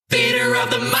of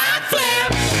the Mind Flip.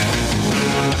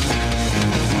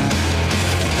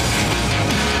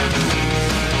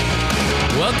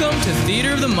 Welcome to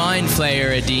Theatre of the Mind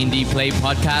Flayer, a D&D play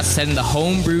podcast set in the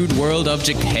homebrewed world of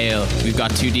Gheal. We've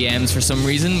got 2 DMs for some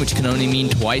reason, which can only mean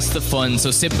twice the fun. So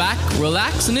sit back,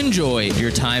 relax, and enjoy your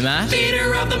time at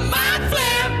Theatre of the Mind Flip.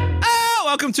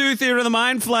 Welcome to Theatre of the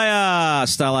Mind Flayer.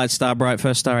 Starlight, Starbright,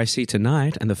 first star I see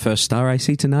tonight. And the first star I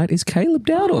see tonight is Caleb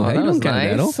Dowdle. How you doing,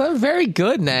 Caleb Dowdle? I'm very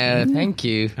good now. Thank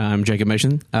you. I'm Jacob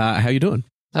Mason. How you doing?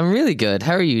 I'm really good.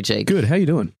 How are you, Jake? Good. How you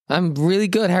doing? I'm really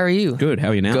good. How are you? Good. How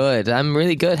are you now? Good. I'm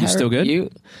really good. How still are good? You?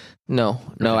 No,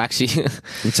 actually.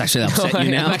 It's actually upsetting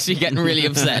you now. I'm actually getting really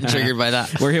upset and triggered by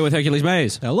that. We're here with Hercules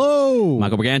Mays. Hello.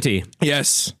 Michael Briganti.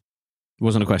 Yes.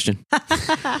 Wasn't a question.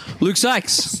 Luke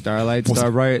Sykes. Starlight,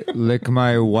 Starbright, lick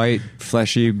my white,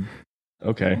 fleshy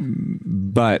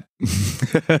butt.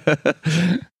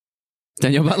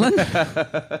 Daniel Butland?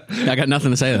 I got nothing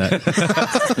to say to that.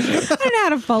 I don't know how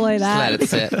to follow that. Let it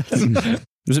sit.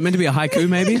 Was it meant to be a haiku,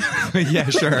 maybe? Yeah,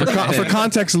 sure. For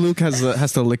context, Luke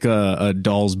has to lick a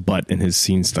doll's butt in his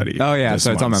scene study. Oh, yeah, this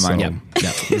so it's on my month, mind.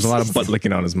 Yeah. There's a lot of butt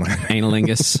licking on his mind.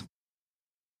 Analingus.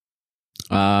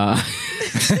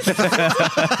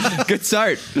 Good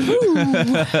start.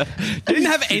 I didn't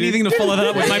have anything to follow that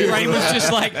up with. My brain was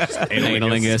just like,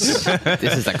 analingus.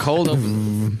 This is a cold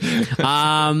open.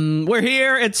 We're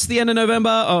here. It's the end of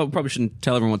November. Oh, probably shouldn't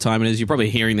tell everyone what time it is. You're probably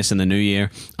hearing this in the new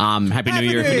year. Happy New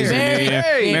Year if it is the new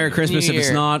year. Merry Christmas if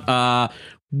it's not.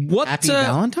 Happy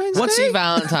Valentine's What's Day?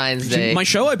 Valentine's Day? My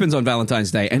show opens on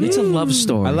Valentine's Day, and it's a love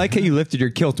story. I like how you lifted your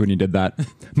kilt when you did that.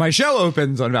 My show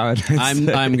opens on Valentine's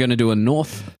Day. I'm going to do a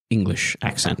North English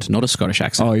accent, not a Scottish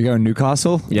accent. Oh, you going to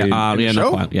Newcastle? yeah, You-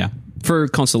 not quite. Yeah, for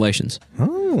constellations.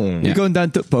 You going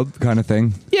down to the pub kind of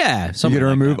thing? Yeah, You something going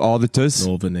to like remove that. all the tus?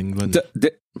 Northern England.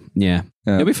 Yeah,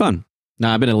 it'll be fun. No,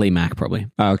 I've been a Lee Mac probably.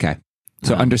 Oh, okay.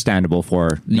 So understandable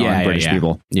for non-British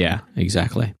people. Yeah,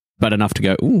 exactly. But enough to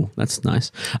go, ooh, that's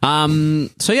nice.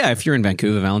 So yeah, if you're in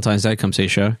Vancouver, Valentine's Day, come see a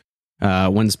show.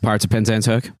 When's Pirates of Penzance,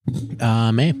 Herc?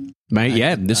 May.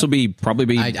 Yeah, this will probably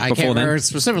be I before can't then. remember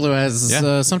specifically as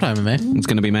sometime in May. It's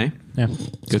going to be May. Yeah,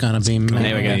 it's gonna be May.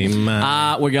 There we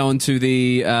go. We're going to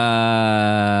the.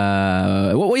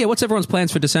 What's everyone's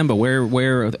plans for December?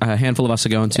 Where a handful of us are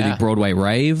going to the Broadway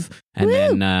rave, and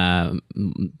then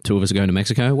 2 of us are going to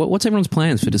Mexico. What's everyone's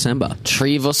plans for December?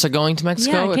 3 of us are going to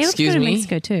Mexico. Yeah, Caleb's Excuse going to me.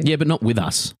 Mexico too. Yeah, but not with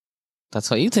us. That's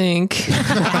what you think.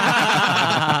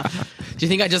 Do you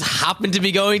think I just happen to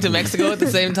be going to Mexico at the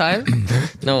same time?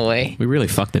 No way. We really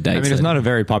fucked the dates. I mean, it's not a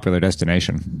very popular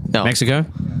destination. No. Mexico.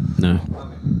 No,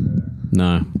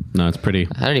 it's pretty.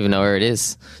 I don't even know where it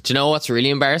is. Do you know what's really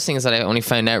embarrassing is that I only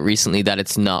found out recently that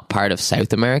it's not part of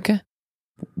South America.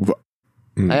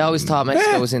 I always thought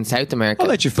Mexico was in South America. I'll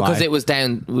let you fly. Because it was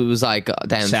down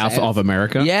South of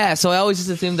America. Yeah, so I always just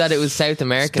assumed that it was South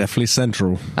America. Definitely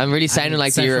central. I'm really sounding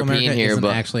like the Central European America here, isn't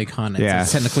but actually a continent. Yeah.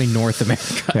 It's technically North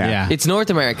America. Yeah. it's North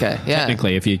America. Yeah.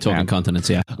 Technically, if you're talking continents,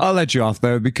 yeah. I'll let you off,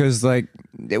 though, because, like,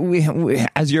 we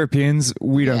as Europeans,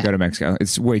 we don't go to Mexico.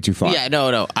 It's way too far. Yeah,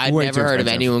 no. I'd Way never too heard of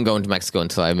expensive. anyone going to Mexico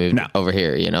until I moved over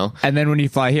here, you know? And then when you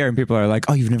fly here and people are like,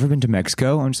 oh, you've never been to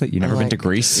Mexico? I'm just like, you've never been to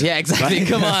Greece? Yeah, exactly.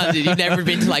 Come on, dude. You've never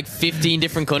been to like 15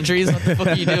 different countries? What the fuck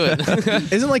are you doing?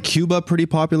 Isn't like Cuba pretty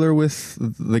popular with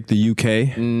like the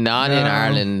UK? Not in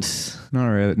Ireland. Not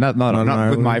really. Not with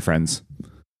Ireland. my friends.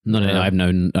 No, I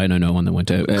know no one that went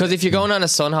to. Because if you're going on a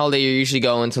sun holiday, you're usually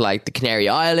going to like the Canary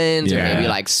Islands or Yeah. maybe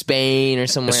like Spain or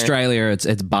somewhere. Australia,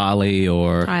 it's Bali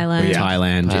or Thailand.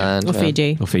 Thailand, yeah. Or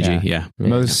Fiji. Or Fiji, yeah.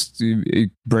 Most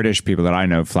British people that I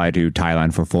know fly to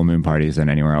Thailand for full moon parties than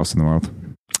anywhere else in the world.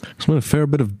 There's been a fair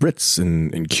bit of Brits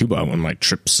in Cuba on my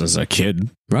trips as a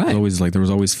kid. Right. There was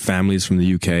always families from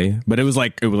the UK, but it was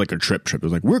like a trip. It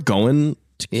was like, we're going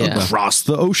across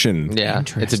the ocean. Yeah,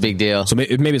 it's a big deal. So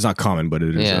maybe it's not common, but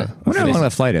it is. Yeah. I wonder how long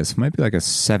that flight is. It might be like a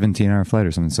 17-hour flight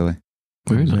or something silly.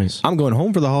 Very nice. I'm going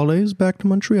home for the holidays back to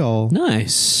Montreal.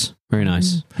 Nice. Very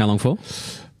nice. How long for?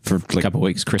 For like A couple of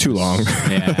weeks. Christmas. too long.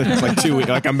 Yeah. It's like 2 weeks.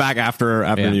 Like I'm back after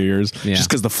New Year's. Yeah. Just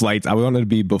because the flights, I wanted to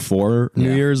be before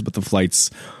New Year's, but the flights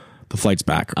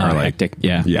back are like hectic.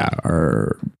 Yeah.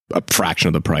 are a fraction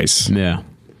of the price. Yeah.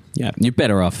 Yeah. You're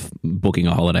better off booking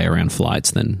a holiday around flights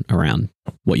than around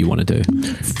what you want to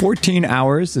do. 14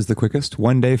 hours is the quickest.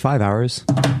 1 day, 5 hours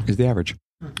is the average.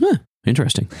 Huh.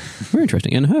 Interesting. Very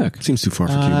interesting. And Herc. Seems too far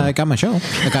for Cuba. I got my show.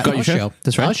 I got your a show?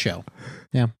 That's right. A show.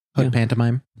 Yeah. Hood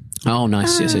pantomime. Oh,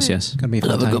 nice. Yes. Gonna be a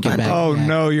fun time. Get back. Oh,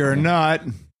 no, you're not.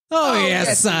 Oh,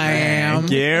 yes, I am.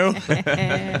 You?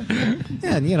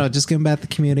 Yeah, just giving back to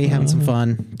the community, having some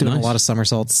fun, doing a lot of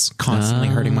somersaults, constantly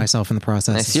hurting myself in the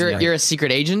process. Nice. You're a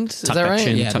secret agent, is that right?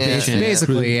 Yeah,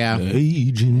 basically, yeah.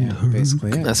 Basically,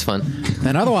 yeah. That's fun.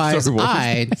 And otherwise,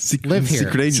 I live here.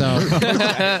 secret agent.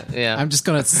 So Yeah. I'm just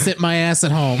going to sit my ass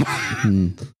at home.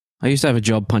 I used to have a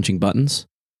job punching buttons,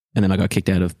 and then I got kicked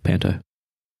out of Panto.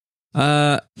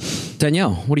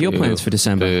 Danielle, what are your plans for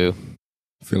December? Boo.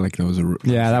 I feel like that was a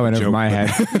Yeah, that went over joke, my but-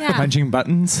 head. Yeah. Punching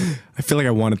buttons. I feel like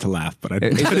I wanted to laugh, but I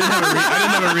didn't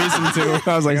have a reason to.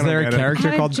 I was like, Is there a character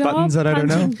Had a called job Buttons that I don't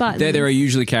know? punching buttons. There are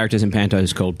usually characters in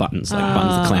Pantos called Buttons, like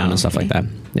Buttons the Clown and stuff like that.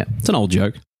 Yeah, it's an old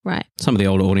joke. Right. Some of the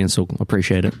older audience will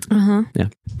appreciate it. Uh-huh. Yeah.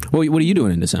 What are you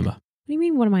doing in December? What do you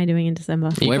mean, what am I doing in December?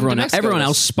 You Well, come to Mexico everyone with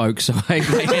else us. spoke, so I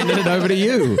handed it over to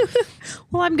you.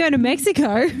 Well, I'm going to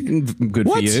Mexico. Good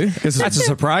for you. That's a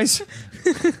surprise.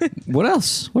 What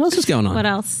else? What else is going on? What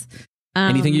else?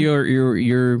 Anything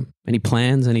you're any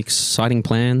plans? Any exciting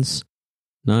plans?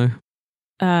 No?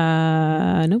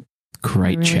 Nope.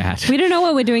 Great Not really. chat. We don't know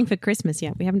what we're doing for Christmas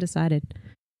yet. We haven't decided.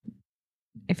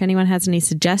 If anyone has any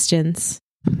suggestions.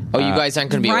 Oh, you guys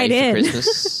aren't going to be Right away for in.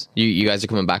 Christmas? You guys are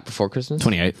coming back before Christmas?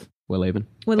 28th. We're leaving.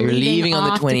 We're You're leaving on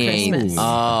the after 28th. Christmas.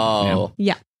 Oh.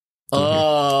 Yeah.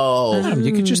 Oh.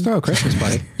 You could just throw a Christmas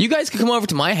party. You guys could come over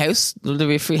to my house. There'll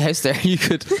be a free house there. You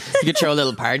could throw a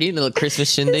little party, a little Christmas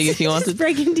shindig if you Just wanted.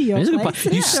 break into your Isn't it place.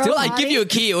 fun? You Throw still- a I'd give you a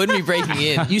key. It wouldn't be breaking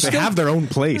in. You They still have their own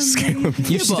place.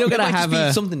 You've still got to have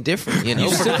a something different,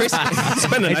 for Christmas.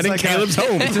 Spend the night in Caleb's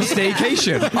home. It's a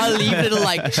staycation. I'll leave little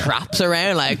traps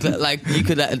around, like you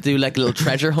could do like a little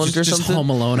treasure hunt or Just something. Home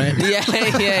Alone it.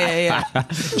 Yeah.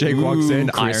 Jake walks in,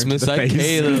 Christmas iron at to the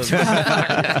face.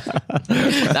 Caleb.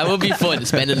 That would be fun to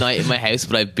spend a night in my house,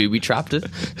 but I've booby trapped it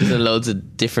just in loads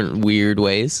of different weird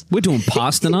ways. We're doing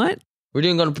pasta night. We're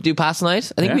going to do past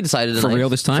night. I think we decided For tonight. real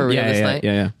this time? For real Yeah, this yeah, night.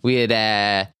 yeah. We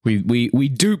had We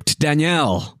duped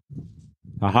Danielle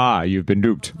Aha, you've been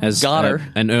duped. as Got her.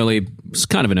 it's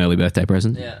kind of an early birthday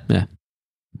present. Yeah.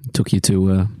 Took you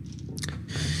to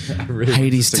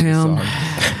Hades Town.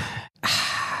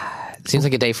 seems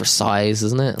like a day for sighs,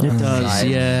 isn't it? It does, Sighs.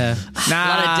 yeah. A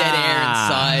lot of dead air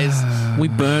and sighs.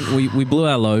 We blew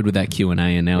our load with that Q&A,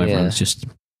 and now everyone's just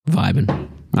vibing. I don't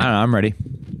know. I'm ready.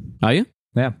 Are you?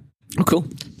 Yeah. Oh, cool.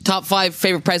 Top 5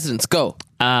 favorite presidents. Go.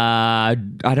 I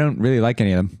don't really like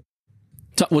any of them.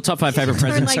 Top 5 favorite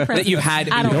presents like that you've had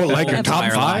in I your don't whole like your top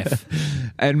entire five? life?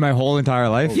 And my whole entire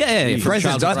life? Yeah, from Presidents.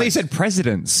 childhood I thought you friends. said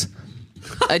presidents.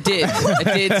 I did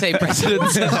say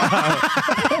presidents.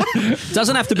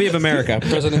 Doesn't have to be of America.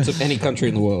 Presidents of any country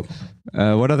in the world.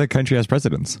 What other country has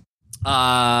presidents?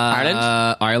 Ireland?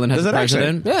 Ireland has Does a it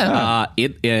actually? president.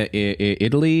 Yeah.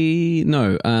 Italy.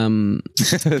 No.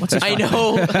 What's his I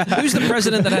know. Who's the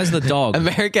president that has the dog?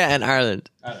 America and Ireland.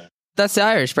 That's the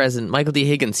Irish president, Michael D.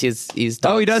 Higgins. He's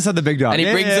Oh, he does have the big dog. and he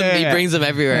brings them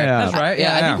everywhere. Yeah. That's right.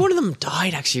 Yeah, I Yeah. think one of them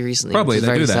died actually recently. Probably, which is they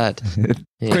very do that. sad.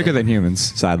 Yeah. Quicker than humans,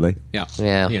 sadly. Yeah.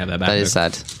 Yeah, You know that that is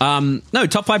sad. No,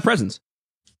 top 5 presents.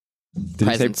 Did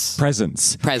Presents. you say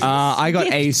presents? Presents. I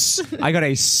got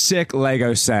a sick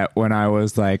Lego set when I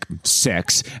was like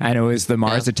 6, and it was the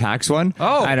Mars Attacks one.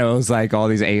 Oh. And it was like all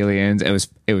these aliens. It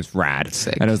was rad.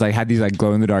 Sick. And it was like had these like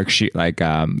glow in the dark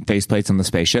faceplates on the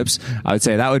spaceships. I would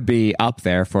say that would be up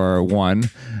there for one.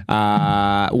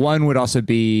 One would also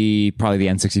be probably the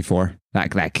N64.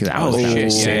 That was a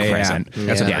sick present.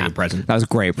 That's a very good present. That was a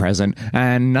great present,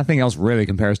 and nothing else really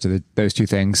compares to those two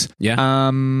things. Yeah.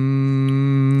 Are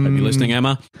you listening,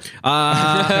 Emma?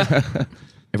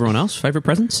 Everyone else? Favorite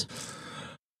presents?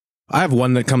 I have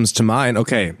one that comes to mind.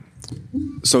 Okay.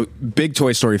 So, big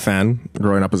Toy Story fan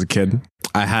growing up as a kid.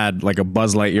 I had like a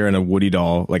Buzz Lightyear and a Woody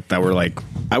doll, like that were like,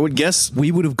 I would guess.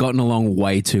 We would have gotten along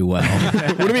way too well.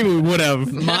 What do you mean we would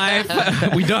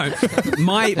have? We don't.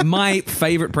 My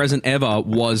favorite present ever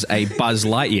was a Buzz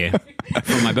Lightyear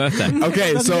for my birthday.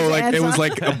 Okay, so like it was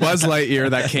like a Buzz Lightyear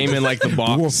that came in like the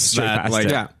box straight that past like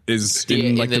it. is Yeah,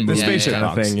 in like in the the- spaceship yeah,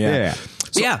 kind of thing. Yeah.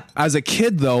 So, Yeah. As a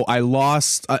kid, though, I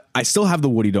lost. I still have the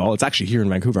Woody doll. It's actually here in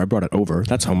Vancouver. I brought it over.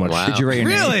 That's how much. Wow. Did you write your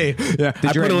name? Really? Yeah. I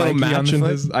you put write a little Mikey on match the in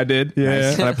foot? his. I did.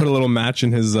 Yeah. And I put a little match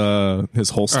in his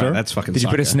holster. That's fucking. Did you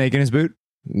put a snake in his boot?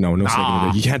 No snake in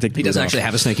it. You can't take. He doesn't actually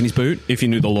have a snake in his boot. If you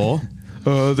knew the law.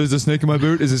 There's a snake in my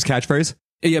boot. Is his catchphrase?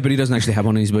 Yeah, but he doesn't actually have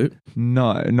one in his boot.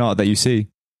 Not that you see.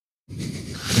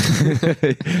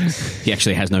 He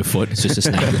actually has no foot. It's just a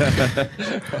snake.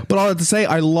 But all I have to say,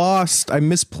 I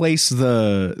misplaced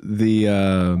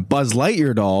the Buzz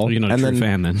Lightyear doll. You're not a and true then,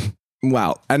 fan then.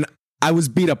 Wow. And I was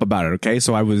beat up about it. Okay,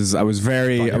 so I was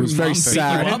very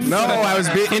sad. No, I was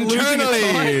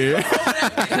internally.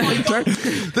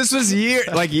 This was years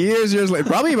later,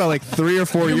 probably about like 3 or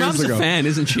 4 Your years mom's ago. a fan,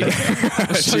 isn't she? I'm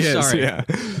so She is, sorry. yeah.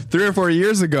 3 or 4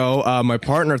 years ago, my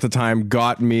partner at the time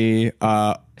got me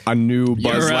a new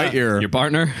Buzz Lightyear. Your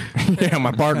partner? Yeah,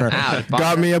 my partner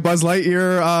got me a Buzz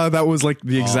Lightyear that was like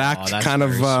the exact that's kind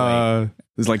of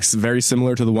is like very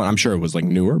similar to the one. I'm sure it was like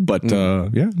newer, but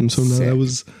yeah. And so that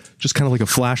was just kind of like a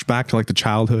flashback to like the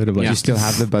childhood of like. You still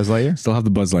have the Buzz Lightyear? Still have the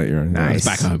Buzz Lightyear. Nice. It's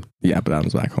back home. Yeah, but that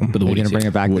was back home. But Are you going to bring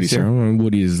it back Woody's this year?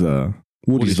 Woody's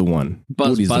the one.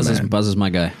 Buzz is my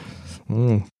guy.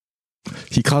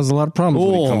 He caused a lot of problems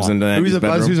when he comes into that. Who's a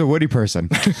Buzz? Who's a Woody person?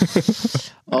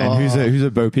 And who's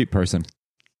a Bo Peep person?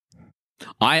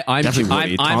 I'm Definitely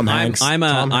Woody. Tom Hanks. I'm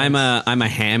a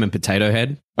ham and potato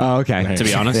head. Oh, okay. To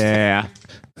be honest. Yeah.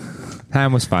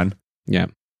 Ham was fun. Yeah.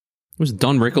 It was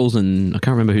Don Rickles and I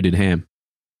can't remember who did ham.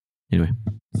 Anyway.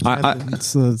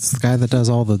 It's the guy that does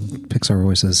all the Pixar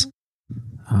voices.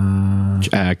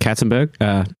 Katzenberg?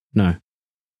 No.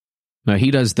 No, he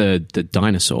does the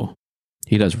dinosaur.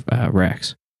 He does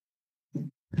Rex.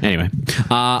 Anyway.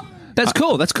 That's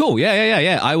cool. That's cool.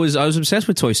 Yeah. I was obsessed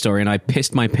with Toy Story and I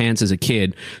pissed my pants as a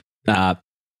kid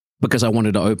because I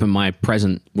wanted to open my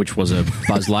present, which was a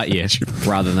Buzz Lightyear,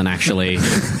 rather than actually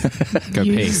go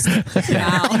pee.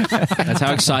 Wow. That's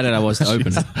how excited I was to open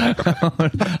it.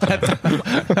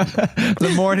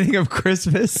 The morning of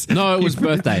Christmas. No, it was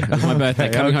birthday. It was my birthday.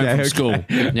 Coming home from school.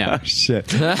 Yeah. Oh, shit.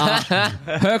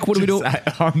 Herc, what do we do?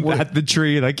 At the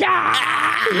tree, like,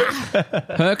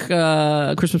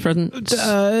 Herc, Christmas present?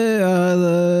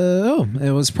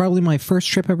 It was probably my first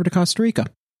trip ever to Costa Rica.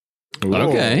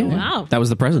 Okay. Wow. That was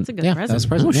the present. That's a good Yeah, present. that was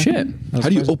present. Oh, yeah. shit. How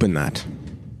do you open that?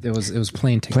 It was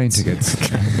plane tickets. plane tickets.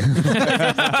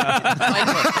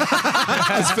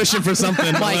 I was fishing for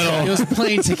something. It was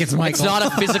plane tickets, Michael. It's not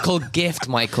a physical gift,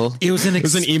 Michael. It was an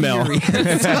email.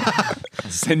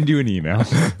 Send you an email.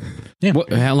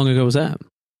 How long ago was that?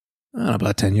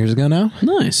 About 10 years ago now.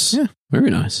 Nice. Yeah. Very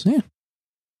nice. Yeah.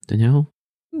 Danielle?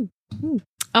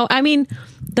 Oh, I mean,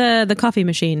 the coffee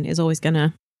machine is always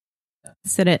gonna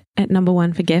sit at number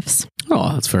one for gifts.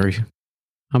 Oh, that's very...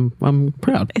 I'm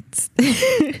proud. It's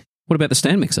What about the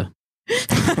stand mixer?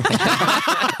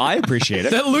 I appreciate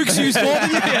it. That Luke's used more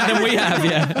than we have,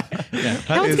 yeah.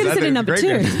 that one's gonna sit at number two.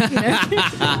 You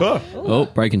know? Oh,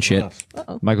 breaking shit.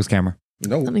 Michael's camera.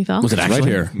 No, Something fell. Was it actually? right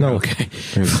here. No, Okay.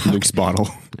 Here's Luke's bottle.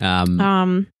 And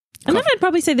then I'd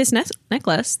probably say this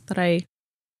necklace that I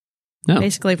No.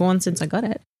 basically have worn since I got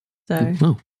it. So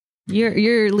Oh,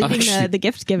 you're leading shit. the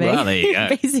gift giving. Well, there you go.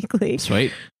 Basically.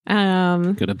 sweet.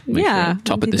 Gotta Gotta make sure I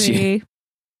top it this year. Are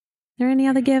there any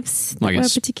other gifts that I were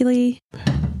guess- particularly?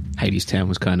 Hades Town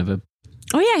was kind of a...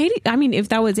 Oh yeah, I mean, if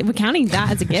we're counting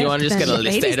that as a gift, Do you want to just then get a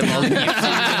list Hades out of all the Town- gifts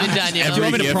you've given Danielle? Do you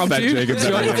want me to prompt you? Jacob's Do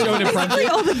you want ever me to prompt you?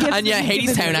 All the gifts And yeah, that you've Hades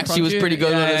given Town me. actually was pretty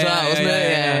good one as well, wasn't it?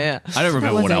 Yeah. I don't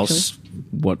remember was what else.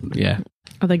 What? Yeah,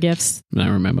 Other gifts. I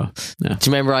don't remember. Yeah. Do you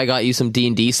remember I got you some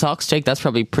D&D socks, Jake? That's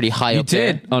probably pretty high up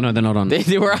there. Oh no, they're not on.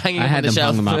 They were hanging I up had on the them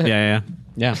shelf. hung them up.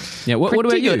 Yeah. What about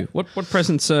Pretty you? good. What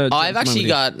presents?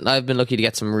 I've been lucky to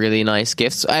get some really nice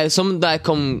gifts. Some that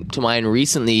come to mind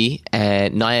recently.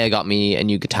 Naya got me a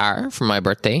new guitar for my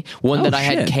birthday. One that I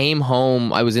had came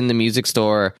home. I was in the music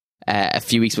store a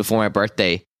few weeks before my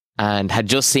birthday and had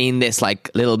just seen this like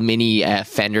little mini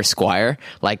Fender Squier,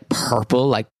 like purple,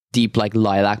 like deep, like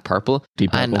lilac purple.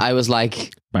 And I was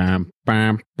like, Bam,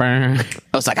 bam, bam.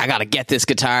 I gotta get this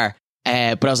guitar.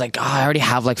 But I was like, I already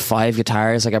have like 5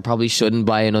 guitars. Like I probably shouldn't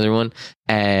buy another one.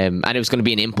 And it was going to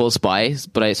be an impulse buy, so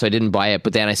I didn't buy it.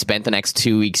 But then I spent the next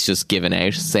 2 weeks just giving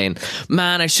out, saying,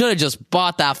 man, I should have just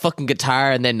bought that fucking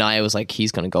guitar. And then Naya was like,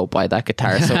 he's going to go buy that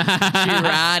guitar. So she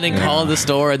ran and called the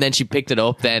store, and then she picked it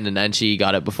up then, and then she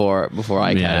got it before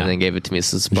I got it, and then gave it to me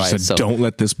as a surprise. She said, don't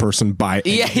let this person buy it.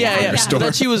 Yeah. But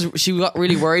then she got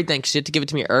really worried then 'cause she had to give it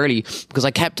to me early because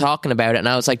I kept talking about it, and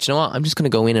I was like, do you know what? I'm just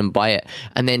going to go in and buy it.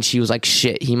 And then she was like,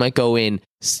 shit, he might go in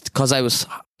because I was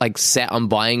like set on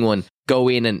buying one. Go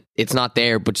in and it's not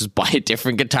there, but just buy a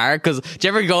different guitar. Because do you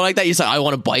ever go like that? You say, I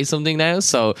want to buy something now.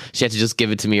 So she had to just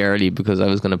give it to me early because I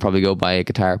was going to probably go buy a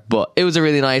guitar. But it was a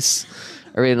really nice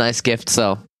gift.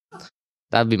 So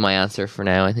that'd be my answer for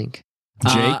now, I think.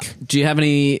 Jake, Do you have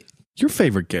any? your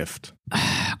favorite gift?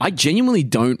 I genuinely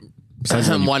don't.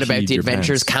 What about the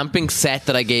Adventures camping set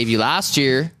that I gave you last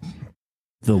year?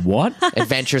 The what?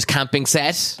 Adventures camping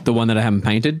set. The one that I haven't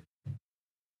painted.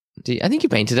 I think you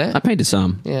painted it. I painted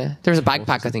some. Yeah. There was a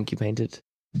backpack I think you painted.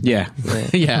 Yeah,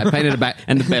 yeah. I painted a back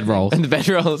and the bedrolls. And the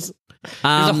bedrolls.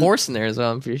 There's a horse in there as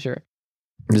well, I'm pretty sure.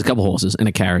 There's a couple horses in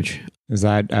a carriage. Is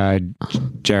that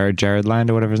Jared Land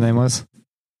or whatever his name was?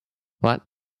 What?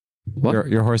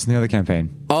 Your horse in the other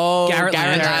campaign. Oh, Garrett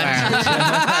Land.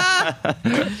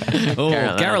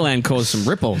 Garrett caused some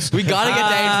ripples. We gotta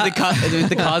get down to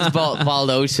the Cosbald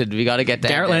Ocean. We gotta get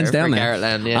down. Garrett Land's down there. Garrett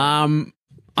Land, yeah.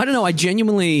 I don't know. I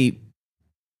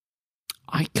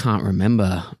can't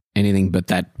remember anything but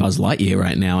that Buzz Lightyear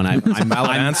right now, and I'm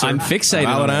fixated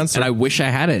on it, and I wish I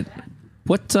had it.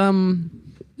 What I don't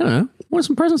know. What are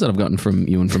some presents that I've gotten from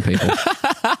you and from people?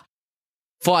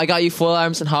 I got you Full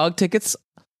Arms and Hog tickets.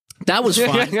 That was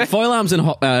fun. Foil Arms and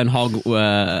Hog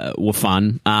were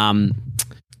fun. Yeah,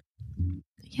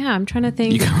 I'm trying to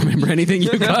think. You can't remember anything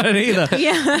you got it either.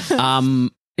 Yeah.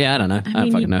 Yeah, I don't know. I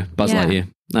don't fucking know. Buzz Lightyear.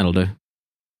 That'll do.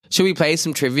 Should we play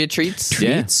some trivia treats?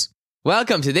 Treats?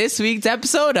 Welcome to this week's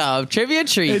episode of Trivia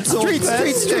Treats. Treats. I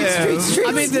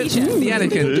mean, the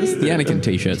Anakin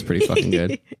t-shirt's pretty fucking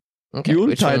good. Okay,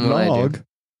 which one will I do?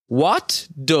 What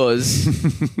does...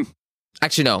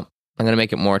 Actually, no. I'm going to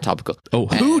make it more topical. Oh,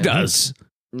 who does?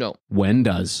 No. When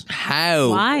does?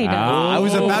 How? Why? I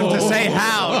was about to say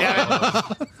how.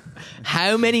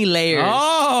 How many layers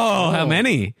How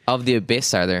many? of the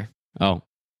abyss are there? Oh.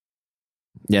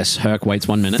 Yes, Herc waits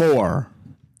 1 minute. 4.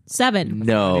 7.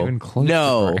 No. Even close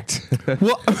No.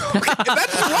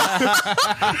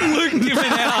 Luke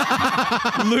giving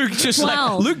out. Luke just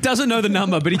 12. Luke doesn't know the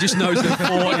number, but he just knows that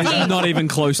 4 is not even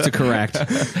close to correct.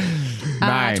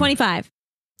 9. 25.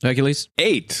 Hercules?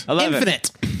 8. 11.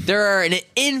 Infinite. There are an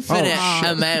infinite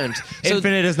amount. So,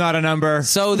 Infinite is not a number.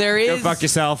 so there Go is... fuck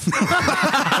yourself. So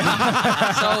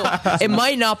it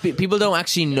might not be... People don't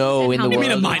actually know in the What do world... you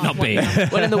mean it might not be.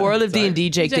 Well, in the world of D&D,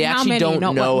 Jake, they How actually many, don't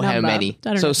not know what how number. many. I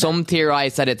don't So know. some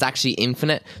theorize that it's actually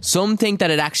infinite. Some think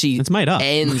that it actually It's made up.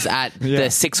 ends at the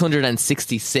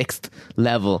 666th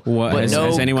level. What, But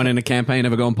has anyone in a campaign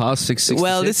ever gone past 666?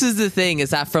 Well, this is the thing,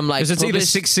 is that from like... Because it's either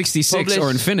published- 666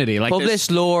 or infinity. Like published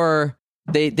lore...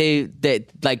 They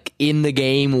like in the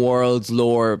game world's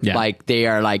lore, Yeah. like they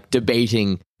are like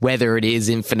debating whether it is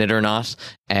infinite or not.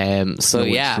 So No one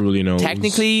yeah, truly knows.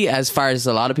 technically, as far as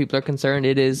a lot of people are concerned,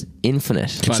 it is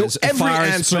infinite. But So as every far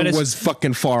as- answer but as- was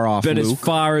fucking far off, But Luke. as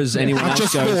far as anyone else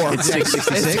just goes, 4. it's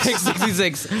 666.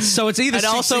 666. So it's either And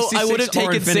also, I would have 666 or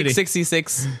taken infinity.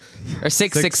 666 or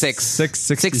 666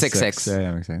 666 Yeah,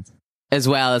 that makes sense. as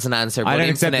well as an answer. I but don't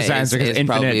accept this infinite answer because is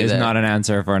infinite probably is the- not an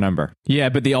answer for a number. Yeah,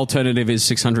 but the alternative is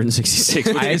 666.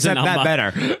 Which I is a accept that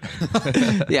number.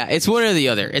 better. Yeah, it's one or the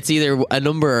other. It's either a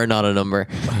number or not a number.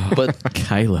 But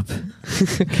Caleb.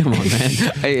 Come on,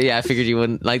 man. I figured you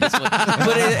wouldn't like this one.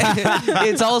 But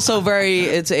it's also very.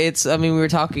 It's. I mean, we were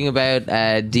talking about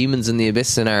demons in the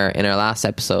abyss in our last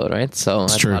episode, right? So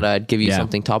I true. thought I'd give you Yeah.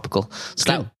 something topical.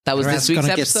 So that was That's this week's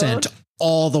gonna get episode. sent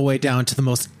all the way down to the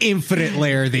most infinite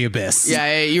layer of the abyss.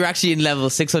 Yeah, you're actually in level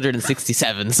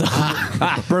 667. So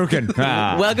Broken.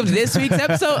 welcome to this week's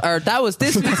episode. Or that was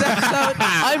this week's episode.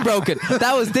 I'm broken.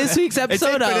 That was this week's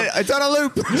episode of It's on a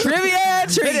loop. Trivia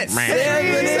Treats.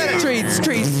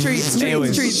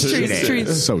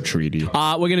 Treats. So treaty.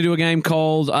 We're going to do a game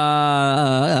called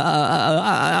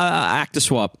Actor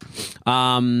Swap.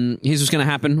 Here's what's going to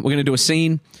happen. We're going to do a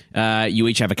scene. You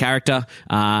each have a character.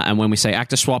 And when we say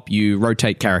Actor Swap, you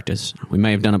rotate characters. We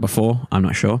may have done it before. I'm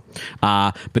not sure.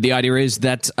 But the idea is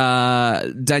that,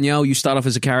 Danielle, you start off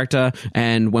as a character.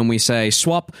 And when we say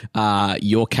swap,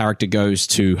 your character goes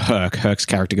to Herc. Herc's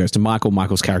character goes to Michael.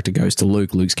 Michael's character goes to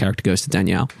Luke. Luke's character goes to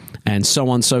Danielle. And so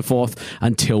on and so forth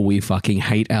until we fucking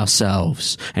hate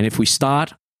ourselves. And if we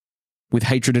start with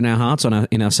hatred in our hearts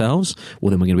in ourselves,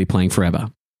 well, then we're going to be playing forever.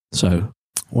 So,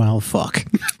 Well, fuck.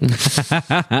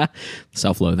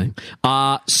 self-loathing.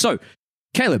 So,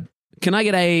 Caleb, can I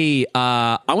get a?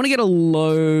 I want to get a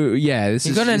low. Yeah, this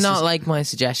You're is gonna this not is- like my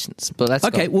suggestions, but let's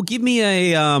Okay, go. well, give me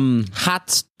a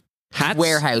Hats hats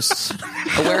warehouse.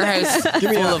 A warehouse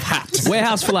full of hats.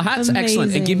 warehouse full of hats. Excellent. And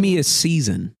Amazing. give me a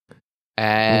season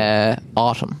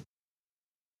Autumn.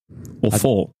 or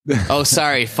fall. Oh,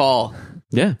 sorry, fall.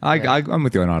 Yeah. I'm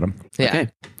with you on autumn. Yeah. Okay.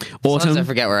 Sometimes I Autumn.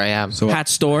 forget where I am. So Hat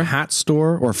store. hat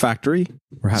store or factory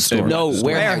or hat store? No,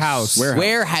 warehouse. Warehouse.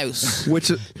 Warehouse. Which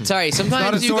Sorry,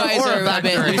 sometimes a you store guys or a are a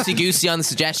bit loosey-goosey on the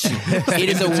suggestion. It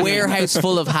is a warehouse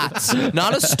full of hats.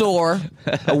 Not a store,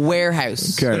 a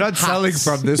warehouse. They're not Hats. selling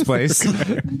from this place.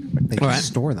 They just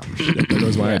store them. that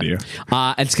was my idea.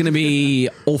 It's going to be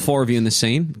all four of you in the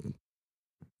scene.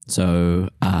 So,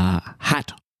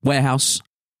 hat warehouse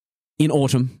in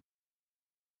autumn.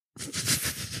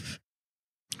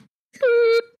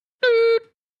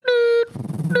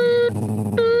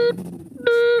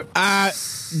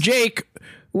 Jake,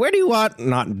 where do you want?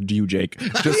 Not you, Jake.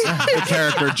 Just the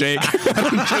character, Jake.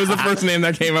 It was the first name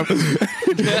that came up.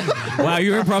 Wow,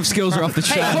 your improv skills are off the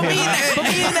chart. Put me in next. Put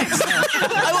me in next.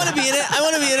 I want to be in it. I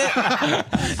want to be in it.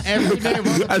 Every day.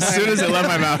 As soon as it left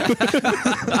my mouth.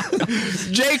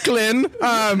 Jake Lynn.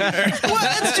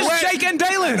 That's just Jake and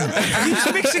Dalen.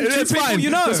 You're mixing two It's people fine. you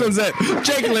know. This one's it.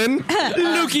 Jake Lynn.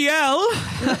 Lukey L.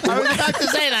 I was about to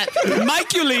say that.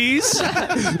 Mikules.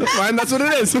 Fine, that's what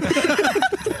it is.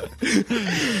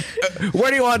 Where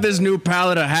do you want this new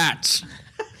palette of hats?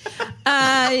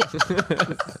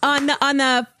 On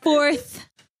the fourth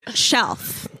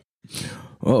shelf.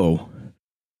 Oh,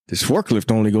 this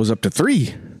forklift only goes up to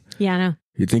 3. Yeah, I know.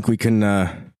 You think we can?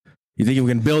 You think we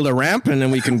can build a ramp and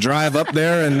then we can drive up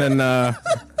there and then,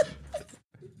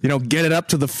 get it up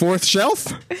to the 4th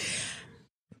shelf?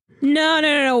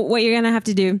 No. What you're gonna have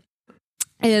to do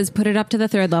is put it up to the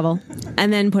 3rd level,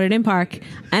 and then put it in park,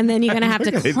 and then you're gonna have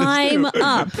to climb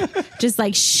up, just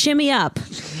like shimmy up,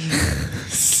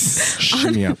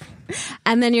 Shimmy up.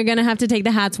 and then you're gonna have to take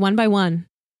the hats one by one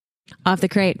off the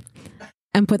crate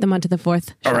and put them onto the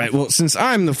 4th. All right. Well, since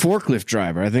I'm the forklift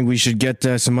driver, I think we should get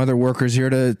some other workers here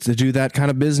to do that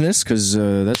kind of business because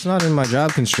that's not in my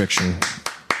job constriction.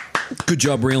 Good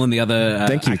job reeling the other.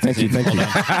 Thank you.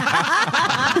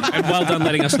 And well done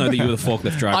letting us know that you were the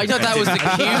forklift driver. I thought that was the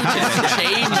cue to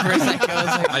change for a second. I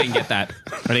was like, I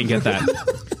didn't get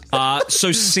that.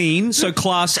 So scene, so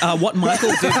class, what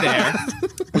Michael did there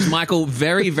was Michael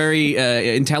very, very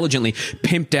intelligently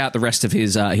pimped out the rest of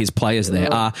his players there.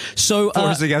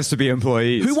 Forcing us to be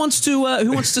employees. Who wants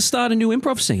to start a new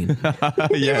improv scene?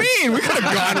 Yes. We could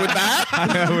have gone with that.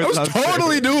 That was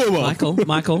totally doable.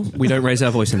 Michael, we don't raise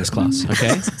our voice in this class,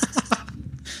 okay?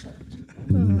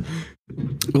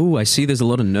 Ooh, I see there's a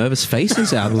lot of nervous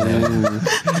faces out there.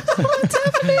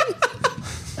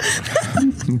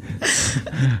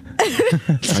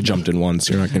 I jumped in once.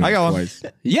 You're not going to I got one. twice.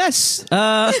 Yes,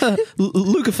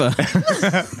 Lucifer.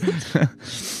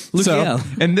 So,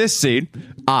 in this scene,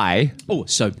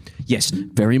 So yes,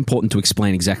 very important to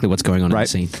explain exactly what's going on in the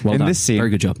scene. Well in done. this scene, Very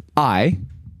good job. I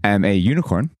am a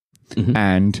unicorn,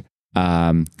 and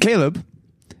Caleb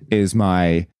is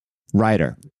my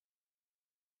rider.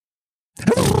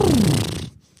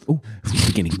 Oh,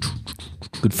 beginning.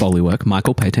 Good Foley work.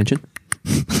 Michael, pay attention.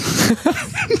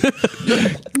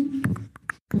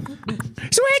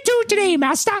 So where to today,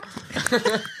 master?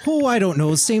 Oh, I don't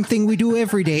know. Same thing we do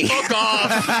every day. fuck off.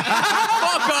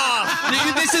 Fuck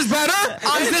off. This is better?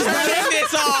 I'm turning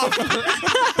this off.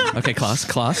 Okay, class.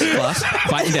 Quieten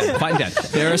down.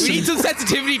 There are We need some. some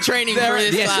sensitivity training for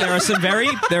this. Yes, class. there are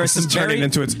some Turning very.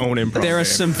 into its own improv. There are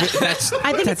game. some. That's.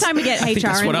 I think it's time to get HR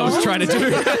That's what I was trying to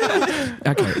do.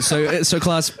 Okay, so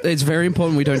class, it's very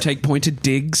important we don't take pointed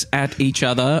digs at each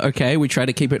other. Okay, we try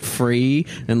to keep it free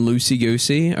and loosey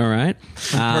goosey. All right.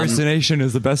 Impersonation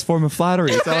is the best form of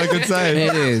flattery. That's all I could say.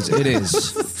 It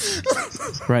is.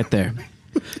 Right there.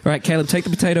 All right, Caleb, take the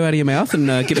potato out of your mouth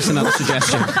and give us another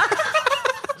suggestion.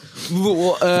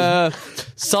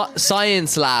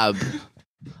 Science lab.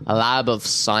 A lab of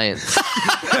science.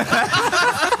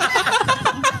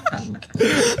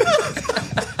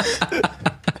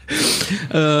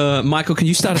 Michael, can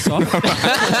you start us off?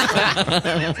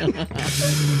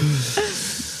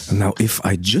 Now, if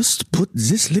I just put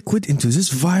this liquid into this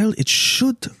vial, it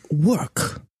should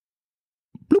work.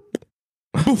 Bloop.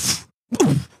 Boof.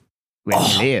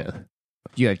 Well,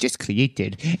 you have just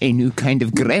created a new kind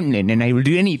of gremlin, and I will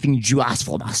do anything you ask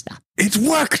for, master. It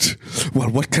worked! Well,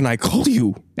 what can I call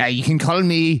you? You can call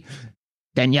me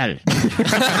Danielle.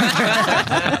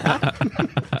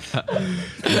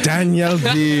 Daniel,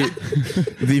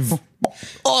 the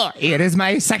Oh, here is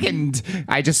my second.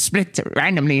 I just split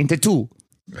randomly into 2.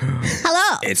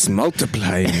 Hello, It's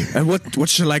multiplying. And what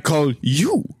shall I call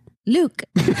you? Luke.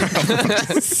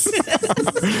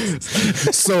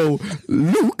 So,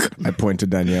 Luke, I point to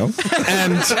Danielle,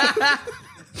 and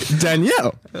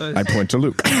Danielle, I point to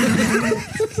Luke.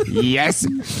 Yes.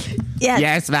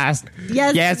 Yes, master.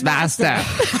 Yes, master.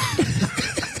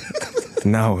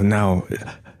 Now,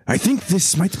 I think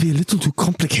this might be a little too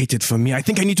complicated for me. I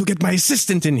think I need to get my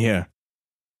assistant in here.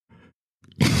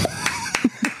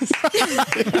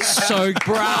 So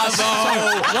bravo!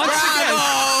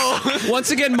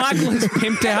 Once again, Michael has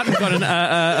pimped out and got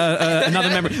another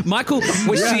member. Michael,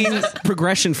 we're seeing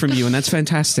progression from you, and that's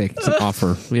fantastic. It's an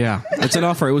offer. Yeah, it's an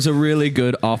offer. It was a really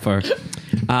good offer.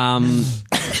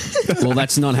 Well,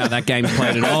 that's not how that game's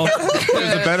played at all. It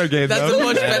was a better game, That's though. a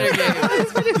much better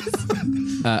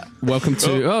game. Welcome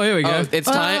to. Oh, here we go. It's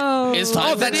time. Oh. It's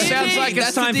time. Oh, that sounds like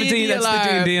it's time for D. That's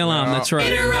the D&D alarm. That's right.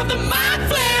 Leader of the mind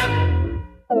flip.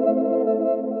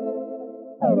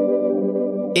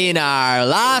 In our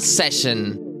last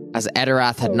session, as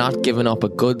Edorath had not given up a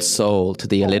good soul to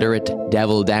the illiterate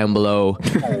devil down below,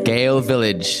 Gheal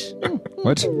village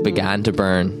What? began to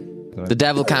burn. The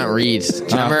devil can't read. Do you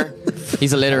remember?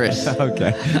 He's illiterate.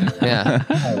 Okay. Yeah.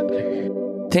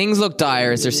 Things looked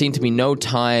dire as there seemed to be no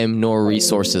time nor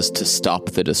resources to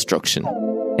stop the destruction.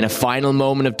 In a final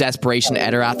moment of desperation,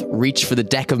 Edorath reached for the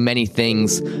deck of many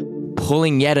things,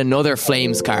 pulling yet another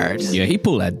flames card. Yeah, he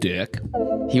pulled that dick.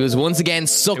 He was once again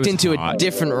sucked into a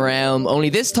different realm, only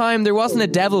this time there wasn't a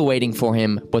devil waiting for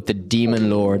him, but the demon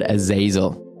lord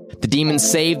Azazel. The demon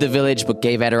saved the village, but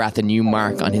gave Edorath a new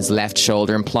mark on his left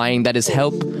shoulder, implying that his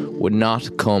help would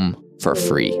not come for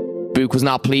free. Book was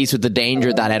not pleased with the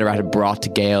danger that Edorath had brought to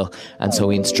Gheal, and so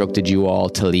he instructed you all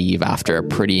to leave after a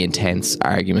pretty intense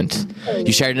argument.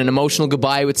 You shared an emotional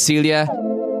goodbye with Celia,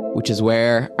 which is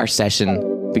where our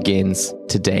session begins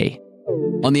today.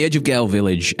 On the edge of Gale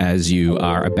Village, as you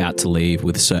are about to leave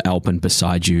with Sir Alpin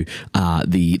beside you,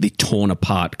 the torn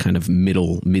apart kind of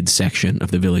midsection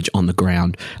of the village on the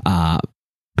ground,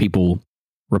 people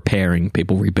repairing,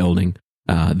 people rebuilding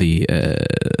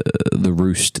the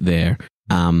roost there.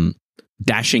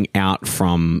 Dashing out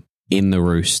from in the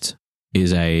roost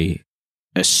is a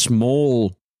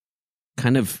small,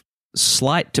 kind of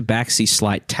slight tabaxi,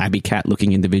 slight tabby cat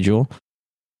looking individual.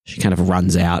 She kind of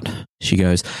runs out. She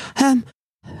goes,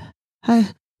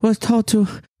 I was told to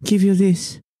give you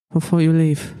this before you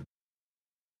leave.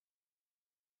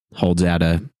 Holds out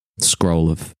a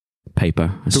scroll of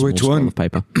paper. A small which scroll one? of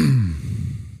paper.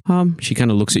 She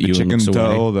kind of looks at The you and chicken looks away.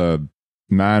 doll, the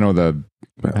man, or the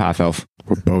half elf?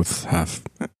 We're both half.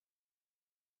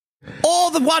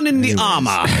 Or the one in the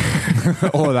armor.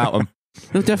 Oh, that one.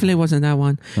 No, definitely wasn't that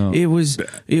one. Oh. It was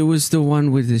the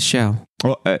one with the shell.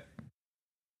 Well,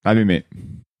 I mean, mate.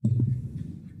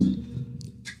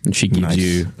 And she gives Nice.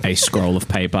 you a scroll of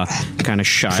paper, kind of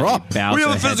shyly bows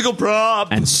her head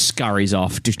prop. and scurries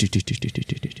off.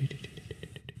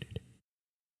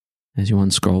 As you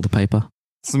unscroll the paper.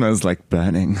 Smells like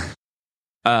burning.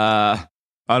 I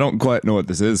don't quite know what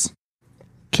this is.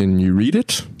 Can you read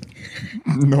it?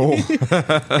 No.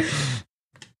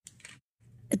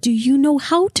 Do you know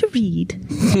how to read?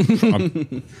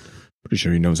 Pretty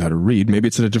sure he knows how to read. Maybe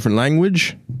it's in a different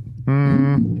language.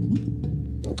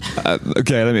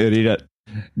 Okay, let me read it.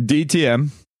 DTM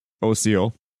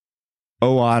OCO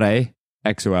ORA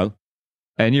XOL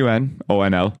NUN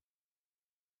ONL.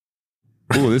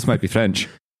 Oh, this might be French.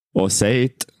 Or say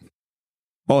it.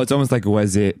 Oh, it's almost like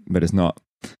was it, but it's not.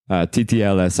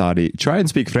 TTLSRE. Try and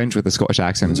speak French with a Scottish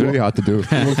accent. It's really hard to do.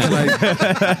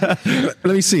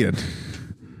 Let me see it.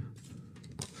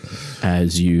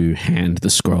 As you hand the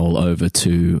scroll over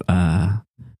to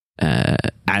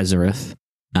Azareth,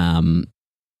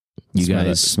 you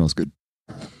guys smells good.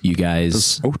 You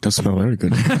guys Oh, it does smell very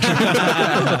good.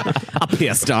 are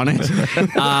pissed on it.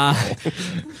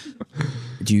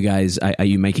 Do you guys are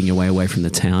you making your way away from the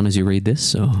town as you read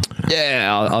this, or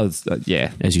Yeah, I'll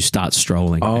yeah. as you start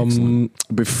strolling? Excellent.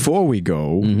 Before we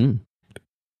go, Mhm.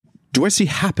 do I see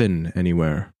Happen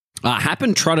anywhere?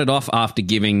 Happen trotted off after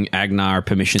giving Agnar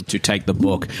permission to take the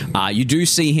book. You do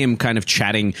see him kind of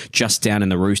chatting just down in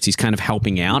the roost. He's kind of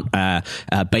helping out.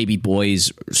 Baby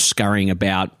boys scurrying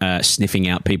about, sniffing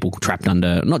out people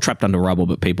not trapped under rubble,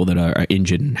 but people that are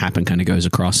injured. And Happen kind of goes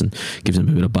across and gives him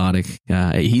a bit of bardic.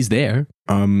 He's there.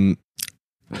 You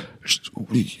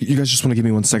guys just want to give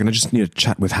me 1 second? I just need to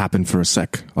chat with Happen for a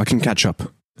sec. I can catch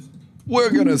up.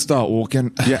 We're gonna start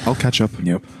walking. Yeah, I'll catch up.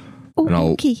 Yep. Oh, And I'll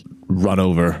okay. run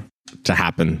over to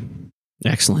Happen.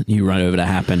 Excellent. You run over to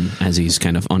Happen as he's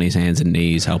kind of on his hands and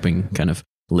knees, helping kind of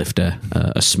lift a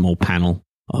small panel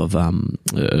of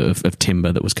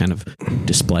timber that was kind of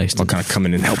displaced. I'll kind of come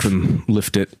in and help him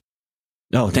lift it.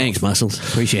 Oh, thanks, Muscles.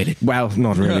 Appreciate it. Well,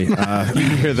 not really. You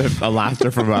can hear a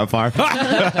laughter from afar.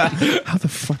 How the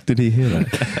fuck did he hear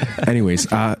that? Anyways,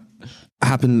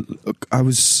 Happen, look, I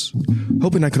was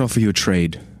hoping I could offer you a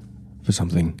trade for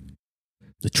something.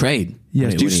 The trade.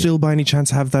 Yes. What Do you still, by any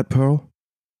chance, have that pearl?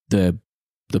 the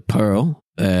pearl?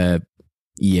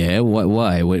 Yeah.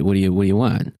 Why? What do you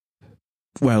want?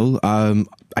 Well,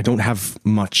 I don't have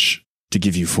much to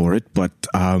give you for it, but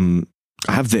I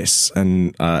have this,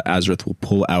 and Azareth will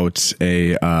pull out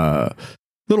a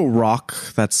little rock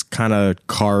that's kind of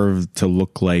carved to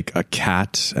look like a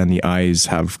cat, and the eyes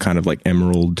have kind of like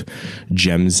emerald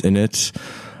gems in it.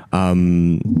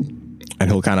 And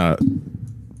he'll kind of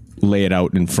lay it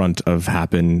out in front of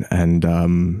Happen,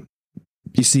 and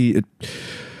you see,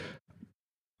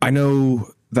 I know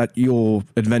that your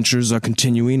adventures are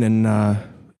continuing, and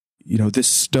this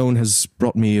stone has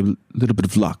brought me a little bit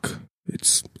of luck.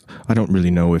 I don't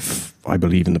really know if I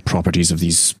believe in the properties of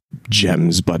these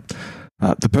gems, but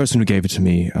the person who gave it to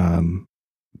me,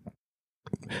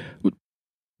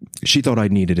 she thought I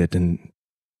needed it, and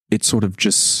it sort of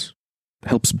just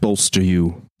helps bolster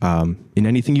you in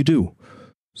anything you do.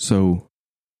 So,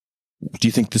 do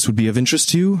you think this would be of interest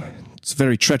to you? It's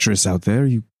very treacherous out there.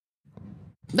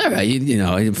 All right, you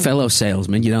know, fellow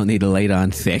salesman, you don't need to lay it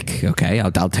on thick, okay?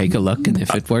 I'll take a look, and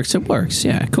if it works, it works.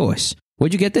 Yeah, of course.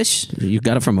 Where'd you get this? You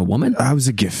got it from a woman? I was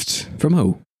a gift. From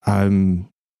who?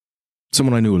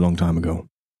 Someone I knew a long time ago.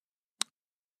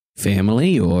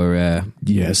 Family or...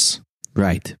 Yes.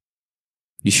 Right.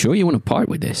 You sure you want to part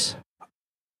with this?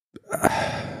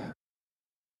 How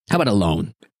about a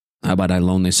loan? How about I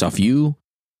loan this off you?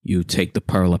 You take the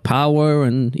Pearl of Power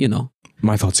and, you know...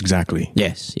 My thoughts exactly.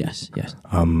 Yes.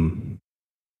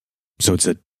 So it's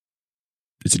a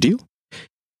deal?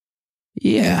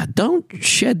 Yeah, don't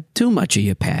shed too much of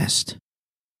your past.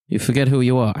 You forget who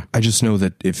you are. I just know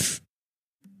that if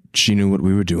she knew what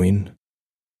we were doing,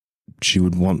 she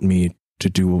would want me to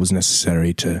do what was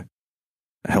necessary to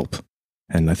help.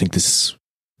 And I think this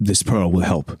pearl will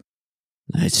help.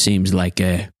 It seems like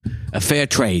a fair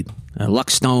trade. A luck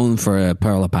stone for a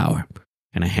Pearl of Power.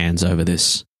 And it hands over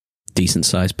this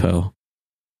decent-sized pearl.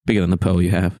 Bigger than the pearl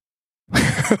you have.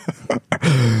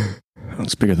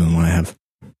 It's bigger than what I have.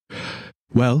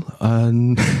 Well,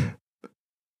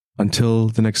 until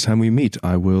the next time we meet,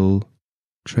 I will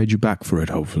trade you back for it,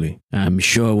 hopefully. I'm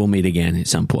sure we'll meet again at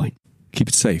some point. Keep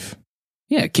it safe.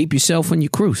 Yeah, keep yourself and your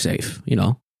crew safe, you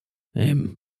know.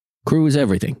 Crew is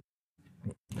everything.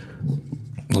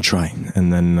 I'll try.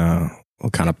 And then I'll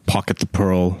kind of pocket the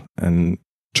pearl and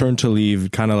turn to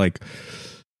leave, kind of like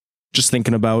just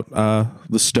thinking about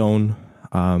the stone,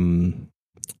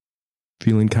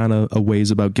 feeling kind of a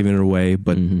ways about giving it away,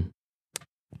 but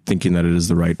thinking that it is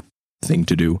the right thing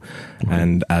to do.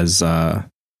 And as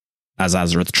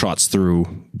Azareth trots through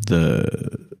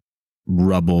the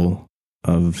rubble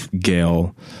of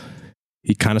Gheal,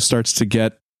 he kind of starts to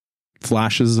get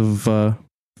flashes of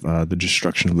the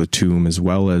destruction of the tomb, as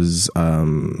well as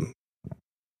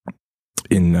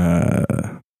in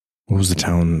what was the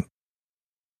town?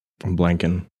 I'm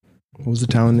blanking. What was the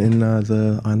town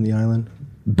on the island?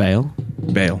 Bale?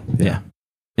 Bale. Yeah.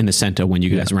 In the center when you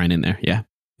guys ran in there. Yeah.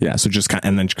 Yeah. So just kind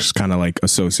of like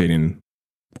associating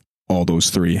all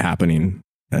those three happening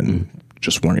and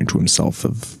just wondering to himself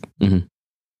of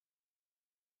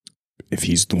if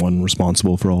he's the one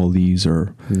responsible for all these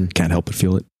or can't help but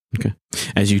feel it. Okay.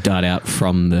 As you dart out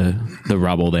from the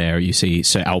rubble there, you see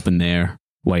Sir Alpin there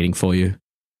waiting for you.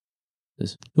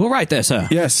 All right there, sir.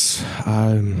 Yes.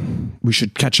 We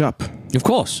should catch up. Of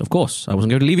course. I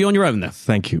wasn't going to leave you on your own there.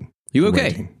 Thank you. You okay?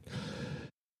 Waiting.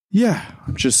 Yeah.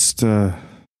 I'm just I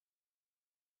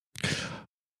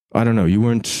don't know. You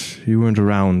weren't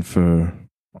around for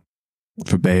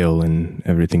Bale and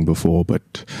everything before,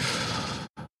 but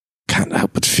can't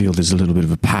help but feel there's a little bit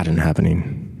of a pattern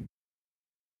happening.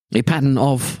 A pattern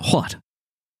of what?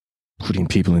 Putting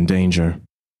people in danger.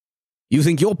 You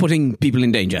think you're putting people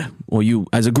in danger? Or you,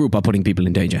 as a group, are putting people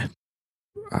in danger?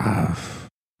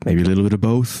 Maybe a little bit of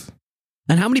both.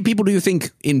 And how many people do you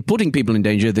think, in putting people in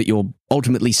danger, that you're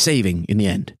ultimately saving in the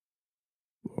end?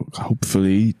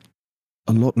 Hopefully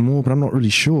a lot more, but I'm not really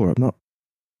sure. I'm not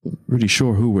really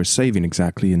sure who we're saving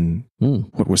exactly and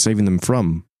what we're saving them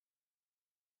from.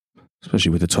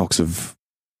 Especially with the talks of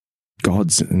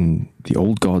gods and the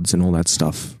old gods and all that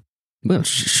stuff. Well,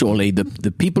 surely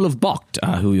the people of Bokt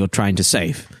are who you're trying to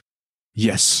save.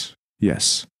 Yes.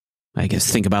 I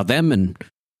guess think about them, and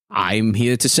I'm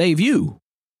here to save you.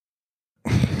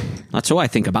 That's who I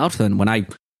think about. Then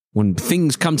when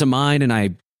things come to mind and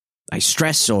I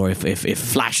stress, or if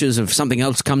flashes of something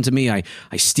else come to me, I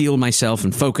steel myself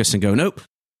and focus and go, nope,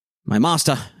 my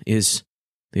master is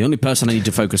the only person I need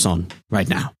to focus on right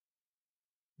now.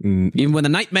 Even when the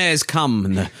nightmares come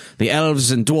and the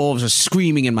elves and dwarves are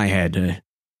screaming in my head,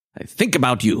 I think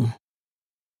about you.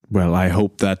 Well, I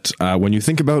hope that when you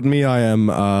think about me, I am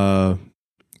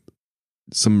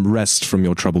some rest from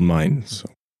your troubled mind. So.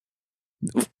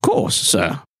 Of course,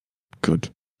 sir.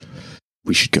 Good.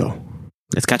 We should go.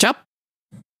 Let's catch up.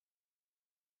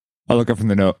 I'll look up from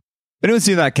the note. Anyone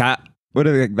see that cat? Where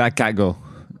did that cat go?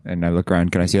 And I look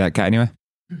around. Can I see that cat anyway?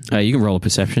 You can roll a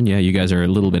perception. Yeah, you guys are a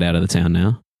little bit out of the town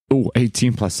now. Oh,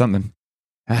 18 plus something.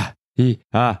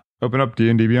 Open up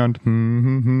D&D Beyond.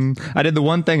 I did the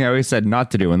one thing I always said not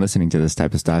to do when listening to this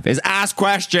type of stuff is ask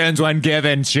questions when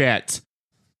given shit.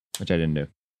 Which I didn't do.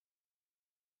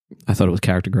 I thought it was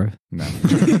character growth. No.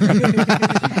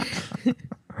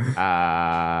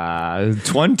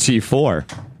 24.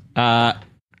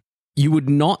 you would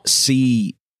not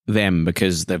see them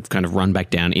because they've kind of run back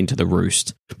down into the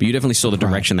roost. But you definitely saw the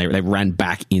direction they ran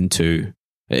back into.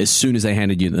 As soon as they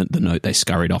handed you the note, they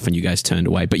scurried off and you guys turned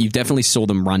away. But you definitely saw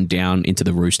them run down into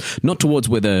the roost, not towards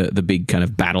where the big kind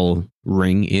of battle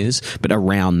ring is, but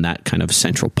around that kind of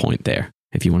central point there.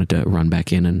 If you wanted to run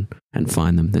back in and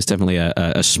find them, there's definitely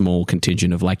a small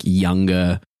contingent of like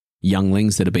younger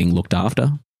younglings that are being looked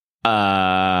after.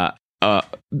 Yeah,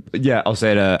 I'll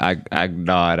say to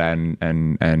Agnar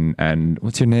and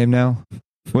what's your name now?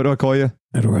 What do I call you?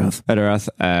 Edorath.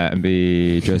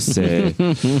 And just say,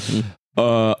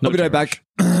 I'll be right back.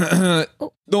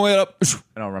 Don't wait up.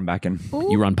 And I'll run back in.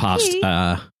 You run past.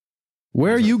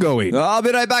 Where are you going? I'll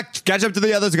be right back. Catch up to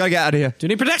the others. Gotta get out of here. Do you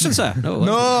need protection, sir? No,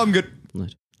 I'm good.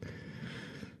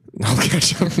 I'll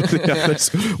catch up with the others.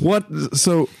 What?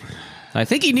 So, I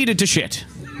think he needed to shit.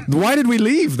 why did we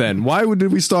leave then? Why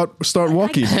did we start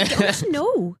walking? I don't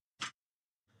know.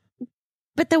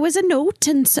 But there was a note,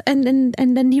 and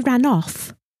then he ran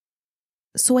off.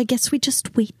 So I guess we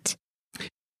just wait.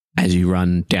 As you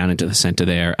run down into the center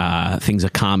there, things are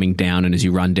calming down, and as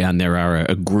you run down, there are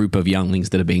a group of younglings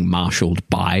that are being marshaled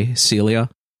by Celia.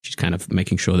 She's kind of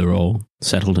making sure they're all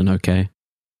settled and okay.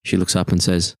 She looks up and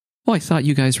says, "Oh, I thought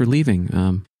you guys were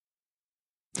leaving."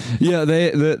 Yeah,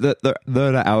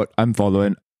 they're out. I'm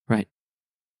following. Right.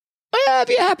 Oh, yeah, have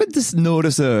you happened to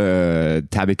notice a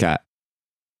tabby cat?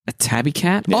 A tabby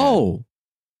cat? Yeah. Oh,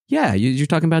 yeah. You're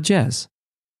talking about Jess.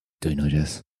 Do you know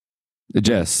Jess?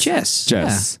 Jess.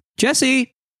 Yeah.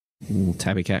 Jessie. Ooh,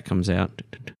 tabby cat comes out.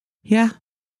 Yeah.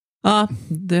 Our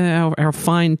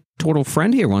fine turtle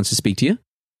friend here wants to speak to you.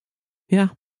 Yeah.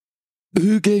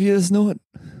 Who gave you this note?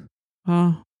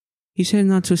 He said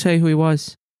not to say who he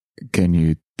was. Can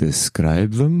you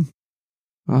describe them?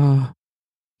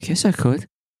 Guess I could.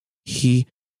 He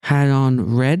had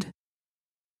on red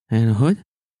and a hood.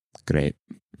 Great.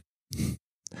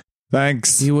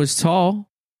 Thanks. He was tall.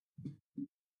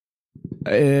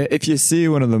 If you see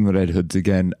one of them red hoods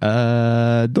again,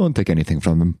 don't take anything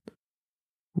from them.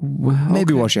 Well,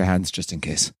 Maybe okay. wash your hands just in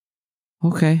case.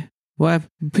 Okay. Well,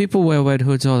 people wear red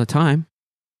hoods all the time.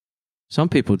 Some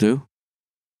people do.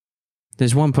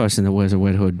 There's one person that wears a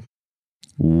red hood.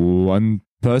 One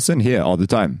person here all the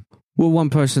time. Well, one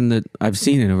person that I've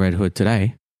seen in a red hood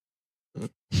today.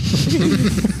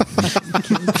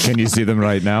 Can you see them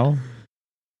right now?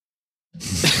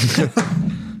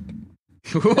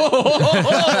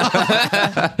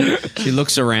 She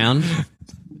looks around.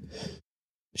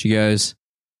 She goes,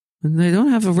 "They don't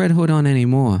have a red hood on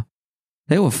anymore.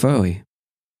 They were furry."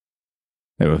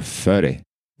 They were 30.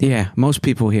 Yeah, most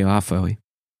people here are furry.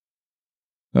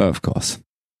 Of course.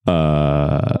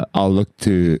 I'll look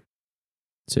to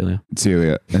Celia.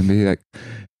 and be like,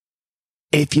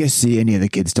 if you see any of the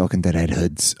kids talking to red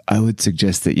hoods, I would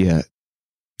suggest that you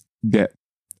get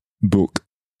book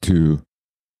to...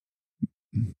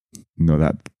 No,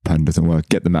 that pun doesn't work.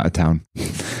 Get them out of town.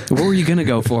 What were you going to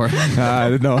go for?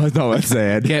 No, that's not what I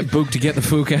said. Get booked to get the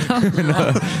fook out?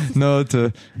 No,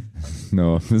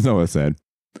 that's not what I said.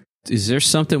 Is there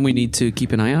something we need to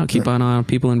keep an eye out? Keep an eye on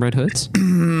people in red hoods?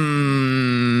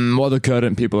 Well, the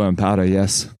current people are in powder,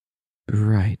 yes.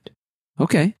 Right.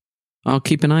 Okay. I'll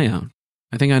keep an eye out.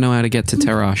 I think I know how to get to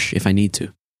Terash if I need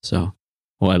to. So,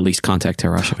 or at least contact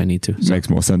Terash if I need to. So.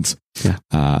 Makes more sense. Yeah.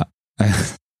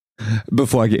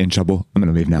 Before I get in trouble, I'm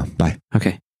going to leave now. Bye.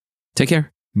 Okay. Take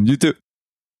care. You too.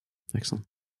 Excellent.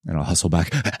 And I'll hustle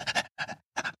back.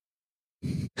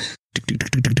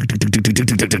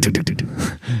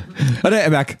 All right,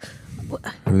 I'm back.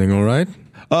 Everything all right?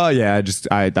 Oh yeah,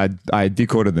 I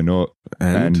decoded the note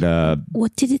and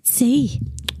What did it say?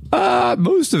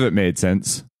 most of it made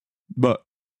sense, but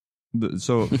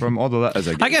so from all the letters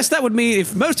I guess that would mean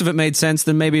if most of it made sense,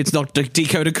 then maybe it's not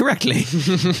decoded correctly.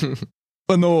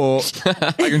 But no,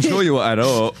 I can show you what I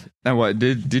wrote and what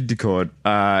did decode.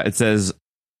 It says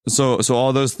so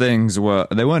all those things they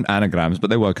weren't anagrams, but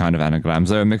they were kind of anagrams.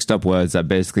 They were mixed up words that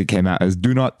basically came out as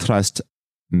 "do not trust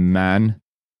main,"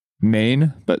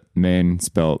 but main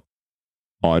spelled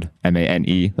odd,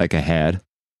 MANE, like a head.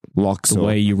 Loxo. The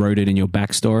way you wrote it in your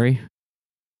backstory.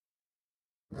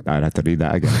 I'd have to read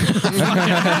that again.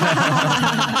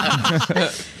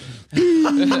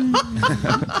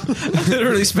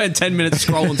 Literally spent 10 minutes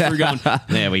scrolling through going,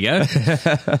 there we go.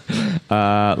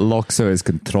 Loxo is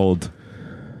controlled.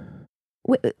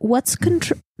 What's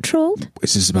controlled?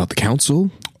 Is this about the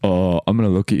council? Oh, I'm going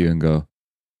to look at you and go,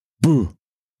 boo,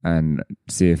 and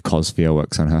see if Cosfear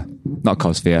works on her. Not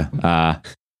Cosfear.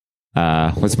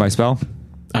 What's my spell?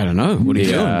 I don't know. What are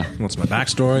you doing? What's my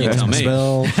backstory? You What's tell my me.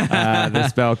 spell? The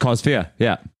spell Cosfear.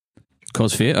 Yeah.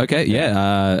 Cause fear. Okay,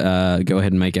 yeah. Go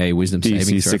ahead and make a wisdom saving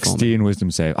DC throw for me. 16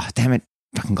 wisdom save. Oh, damn it.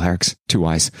 Fucking clerics. Too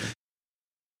wise.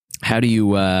 How do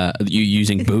you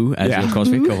using boo as your cause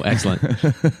fear? Cool, excellent.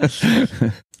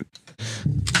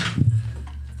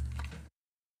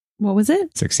 What was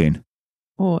it? 16.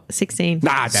 Or 16?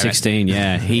 Nah, damn 16.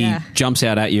 Yeah, he jumps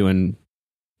out at you and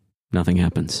nothing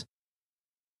happens.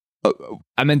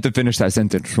 I meant to finish that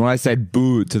sentence. When I said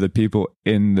boo to the people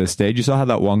in the stage, you saw how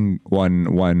that one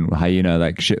hyena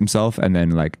like shit himself and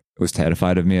then like was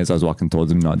terrified of me as I was walking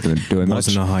towards him, not doing much.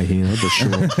 Wasn't a hyena, but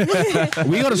sure.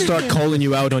 We got to start calling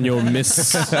you out on your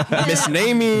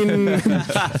misnaming.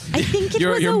 I think it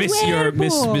was You're a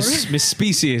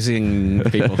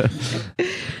misspeciesing people.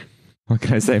 What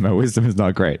can I say? My wisdom is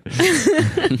not great.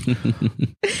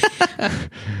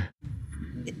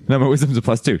 No, my wisdom's a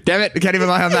 +2. Damn it, I can't even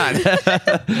lie on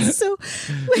that. So,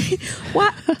 wait,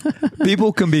 what?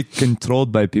 People can be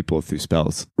controlled by people through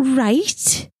spells.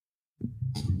 Right?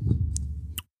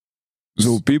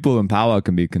 So people in power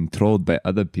can be controlled by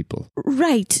other people.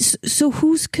 Right. So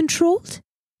who's controlled?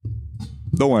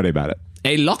 Don't worry about it.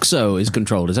 A Loxo is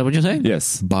controlled. Is that what you're saying?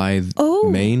 Yes. By Oh.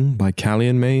 Maine? By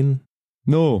Callian Maine?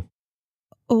 No.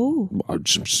 Oh. I'm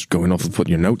just going off of what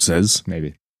your note says.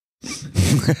 Maybe. What's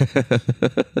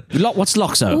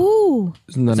Loxo? Oh.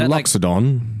 Isn't that, Is that like-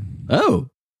 Loxodon? Oh.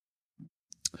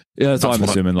 Yeah, that's what I'm what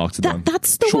I- assuming Loxodon.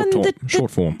 That's the Short one form- that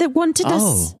short form. that wanted us.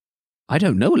 Oh. I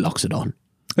don't know Loxodon.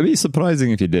 It'd be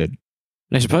surprising if you did.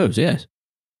 I suppose, yes.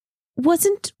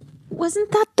 Wasn't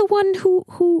that the one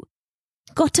who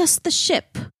got us the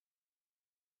ship?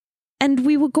 And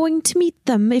we were going to meet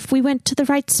them if we went to the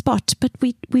right spot, but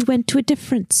we went to a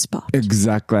different spot.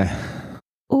 Exactly.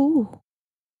 Oh.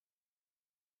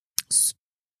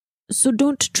 So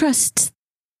don't trust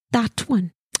that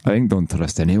one. I think don't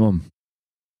trust anyone.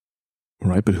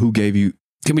 Right, but who gave you...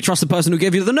 Can we trust the person who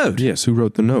gave you the note? Yes, who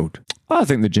wrote the note? I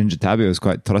think the Ginger Tabby was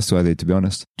quite trustworthy, to be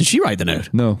honest. Did she write the note?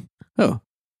 No. Oh.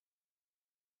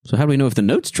 So how do we know if the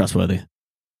note's trustworthy?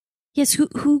 Yes,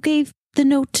 who gave the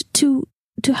note to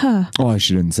her? Oh,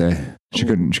 she didn't say. She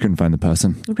couldn't find the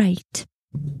person. Right.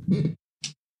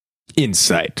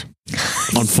 Insight.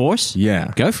 On force?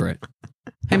 Yeah. Go for it.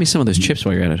 Hand me some of those chips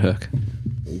while you're at it, Hook.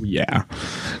 Yeah.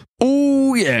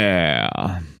 Oh,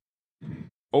 yeah.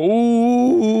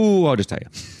 Oh, I'll just tell you.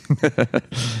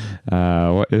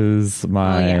 What is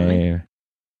my...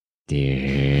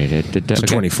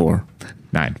 24.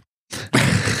 9.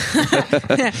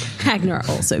 Hagner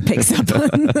also picks up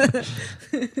on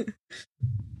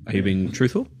Are you being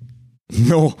truthful?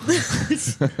 No.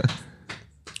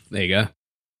 There you go.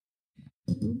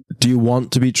 Do you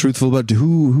want to be truthful about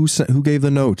who gave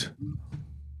the note?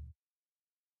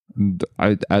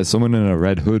 As someone in a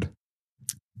red hood.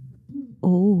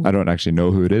 Oh. I don't actually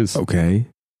know who it is. Okay.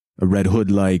 A red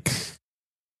hood like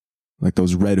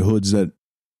those red hoods that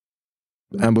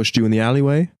ambushed you in the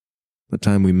alleyway? The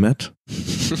time we met?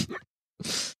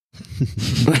 It's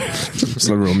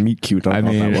a real meat cute. I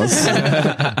mean, that was.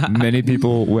 many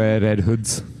people wear red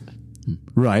hoods.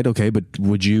 Right, okay, but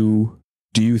do you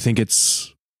think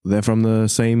they're from the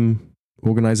same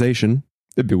organization?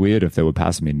 It'd be weird if they would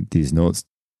pass me these notes.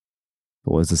 If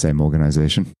it was the same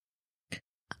organization.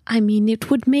 I mean,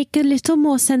 it would make a little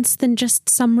more sense than just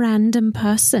some random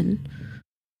person.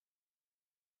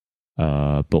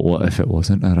 But what if it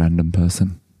wasn't a random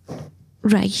person?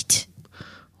 Right.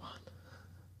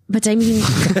 But I mean,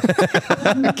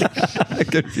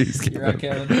 Confused. but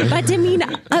I mean,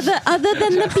 other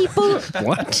than the people,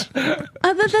 What?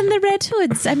 other than the Red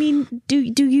Hoods, I mean, do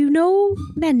you know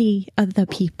many other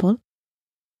people?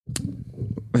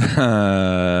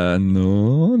 No,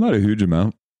 not a huge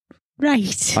amount.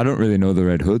 Right. I don't really know the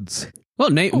red hoods. Well,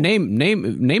 name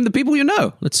the people you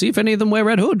know. Let's see if any of them wear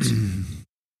red hoods.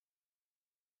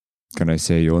 Can I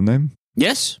say your name?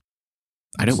 Yes.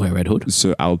 I don't wear red hood.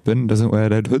 So Alpin doesn't wear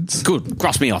red hoods. Good.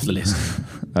 Cross me off the list.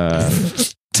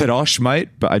 Tirosh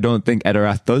might, but I don't think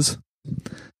Ederath does.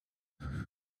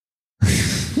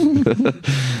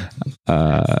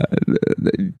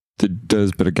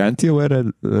 Does Brigantia wear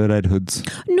red hoods?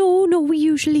 No, we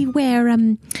usually wear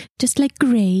just like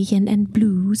grey and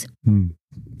blues.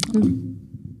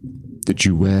 Did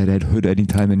you wear red hood any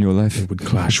time in your life? It would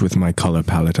clash with my color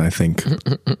palette, I think.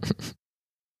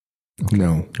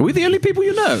 No. Are we the only people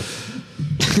you know?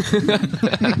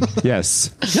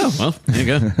 Yes. Oh, well, there you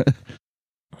go.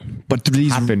 But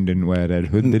these... Happen didn't wear red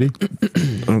hood, did he?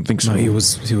 I don't think so. No, he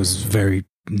was very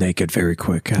naked very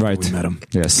quick after Right. we met him.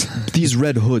 Yes. These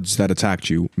red hoods that attacked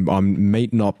you may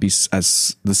not be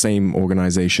as the same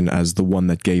organization as the one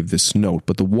that gave this note,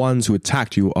 but the ones who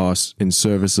attacked you are in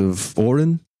service of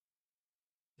Orin?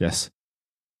 Yes.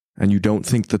 And you don't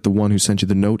think that the one who sent you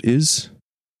the note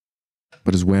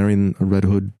but is wearing a red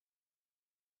hood?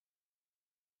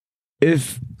 Here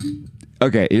are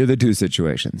the two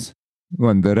situations.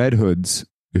 One, the Red Hoods,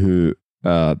 who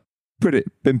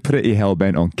been pretty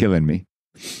hell-bent on killing me,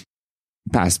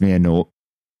 passed me a note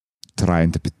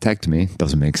trying to protect me.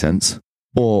 Doesn't make sense.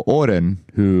 Or Oren,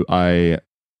 who I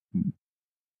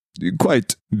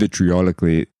quite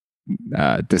vitriolically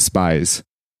despise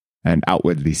and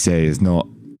outwardly say is not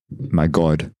my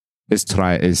god, is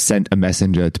sent a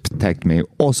messenger to protect me.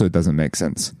 Also doesn't make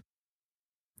sense.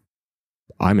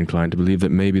 I'm inclined to believe that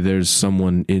maybe there's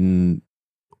someone in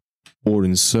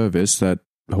Oren's service that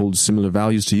holds similar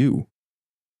values to you.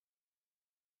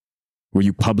 Were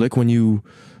you public when you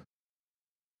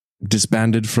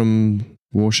disbanded from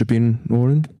worshipping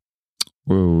Oren?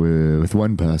 Well, with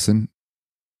one person.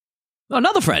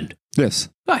 Another friend. Yes.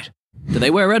 Right. Do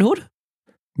they wear a red hood?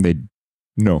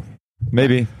 No.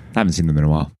 Maybe. Haven't seen them in a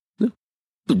while.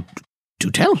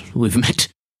 Do tell. We've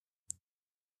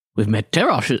met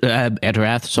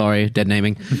Edorath, sorry, dead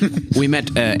naming. We met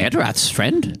Edorath's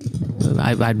friend.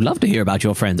 I'd love to hear about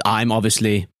your friend. I'm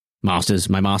obviously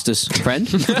my master's friend.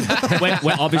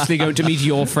 we're obviously going to meet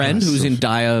your friend who's in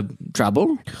dire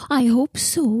trouble. I hope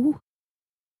so.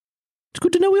 It's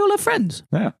good to know we all have friends.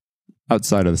 Yeah.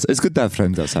 Outside of this. It's good to have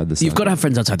friends outside the circle. You've got to have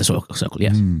friends outside the circle,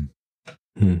 yes.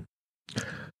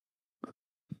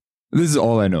 This is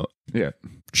all I know. Yeah.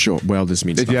 Sure. Well, this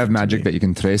means if you have nothing to magic me. that you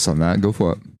can trace on that, go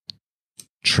for it.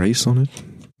 Trace on it?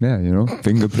 Yeah,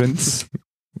 fingerprints,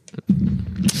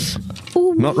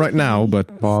 Oh, Not right now,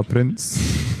 but paw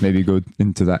prints. Maybe go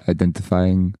into that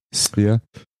identifying sphere.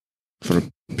 for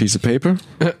a piece of paper?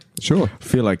 Sure. I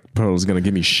feel like Pearl's going to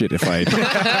give me shit if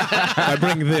I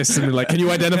bring this and be like, can you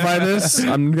identify this?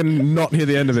 I'm going to not hear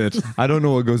the end of it. I don't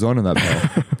know what goes on in that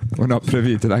part. We're not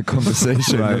privy to that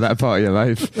conversation or that part of your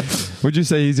life. Would you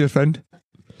say he's your friend?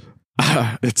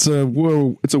 It's a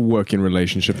working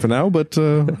relationship for now, but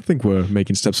I think we're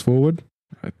making steps forward.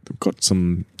 I've got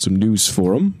some news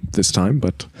for him this time,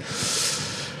 but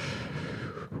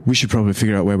we should probably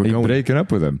figure out where we're Are you going. breaking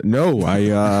up with him? No, I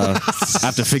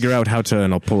have to figure out how to,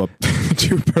 and I'll pull up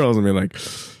two pearls and be like,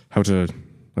 I've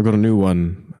got a new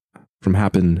one from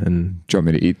Happen, and Do you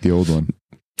want me to eat the old one?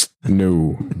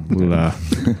 no, we'll,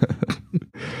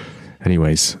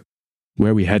 anyways,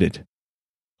 where are we headed?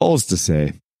 All's to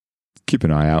say, keep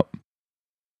an eye out.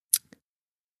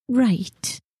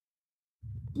 right.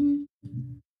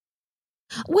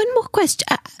 One more question.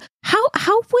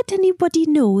 How would anybody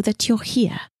know that you're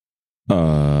here?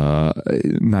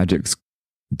 Magic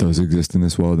does exist in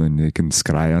this world and they can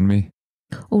scry on me.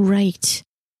 Oh, right.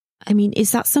 I mean,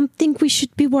 is that something we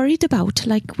should be worried about?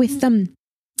 Like with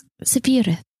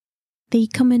Sephiroth, they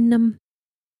come and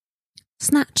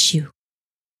snatch you,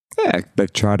 Yeah,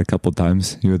 they've tried a couple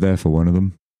times. You were there for one of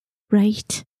them.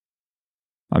 right?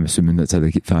 I'm assuming that's how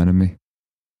they keep finding me.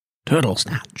 Turtle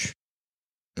snatch.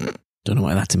 Don't know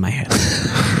why that's in my head.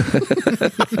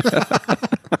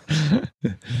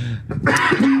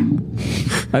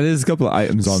 And there's a couple of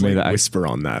items on me that I whisper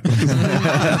on that.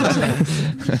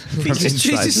 He's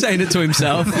just saying it to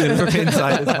himself. from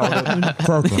inside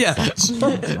Yeah.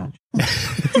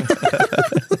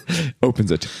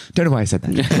 opens it. Don't know why I said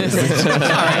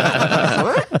that.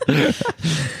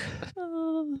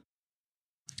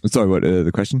 Sorry, what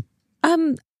the question?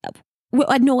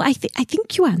 Well, no, I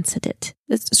think you answered it.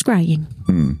 It's scrying,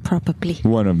 probably.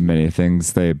 One of many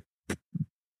things. They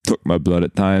took my blood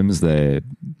at times. They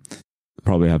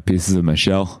probably have pieces of my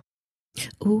shell.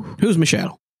 Oh, Who's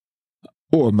Michelle?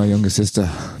 Or my younger sister.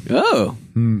 Oh.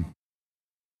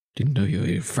 Didn't know you were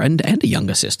a friend and a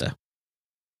younger sister.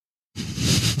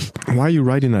 Why are you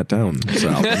writing that down,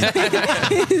 Sal?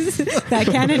 that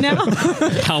canon now.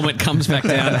 Helmet comes back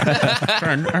down.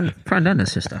 friend and a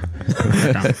sister.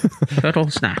 Turtle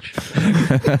snatch.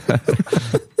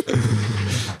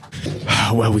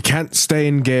 Well, we can't stay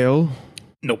in Gheal.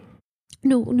 No.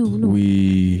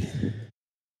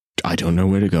 I don't know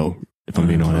where to go, if I'm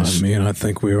being honest. I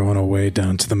think we were on our way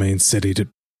down to the main city to...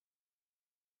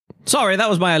 Sorry, that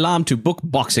was my alarm to book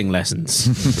boxing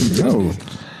lessons. Oh.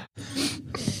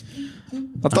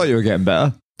 I thought you were getting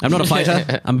better. I'm not a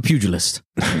fighter. I'm a pugilist.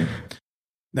 I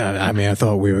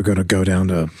thought we were going to go down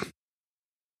to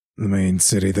the main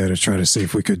city there to try to see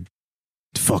if we could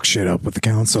fuck shit up with the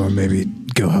council or maybe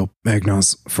go help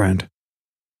Agnar's friend.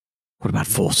 What about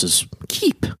Force's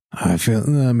keep? I feel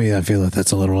like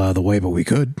that's a little out of the way, but we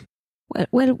could.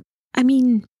 Well, I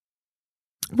mean,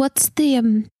 what's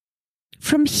the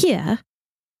from here?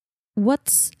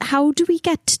 How do we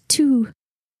get to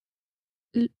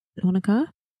Lornacar?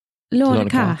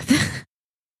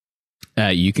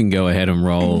 You can go ahead and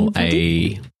roll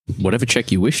a whatever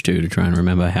check you wish to try and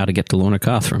remember how to get to Lorna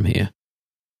Karth from here.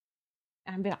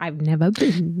 I've never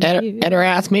been.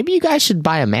 Edorath, maybe you guys should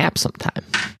buy a map sometime.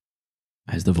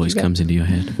 As the voice comes into your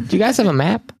head. Do you guys have a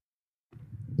map?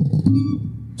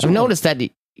 I've noticed that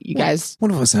you guys...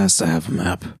 One of us has to have a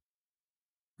map.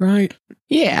 Right?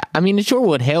 Yeah, I mean, it sure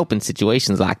would help in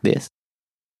situations like this.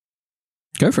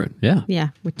 Go for it. Yeah. Yeah,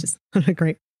 which is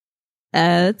great.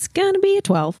 It's going to be a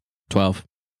 12. 12.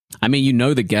 I mean, you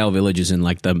know the Gheal village is in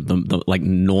like the like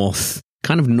north,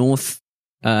 kind of north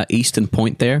eastern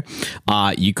point there.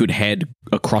 You could head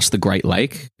across the Great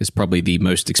Lake is probably the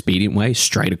most expedient way,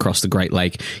 straight across the Great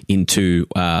Lake into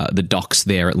the docks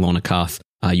there at Lorna Karth.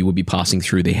 You would be passing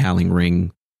through the Howling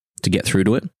Ring to get through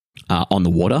to it on the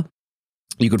water.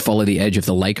 You could follow the edge of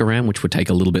the lake around, which would take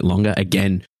a little bit longer.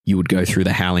 Again, you would go through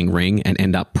the Howling Ring and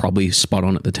end up probably spot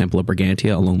on at the Temple of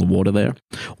Brigantia along the water there.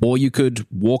 Or you could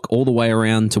walk all the way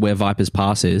around to where Viper's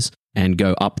Pass is and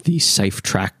go up the safe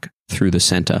track through the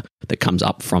center that comes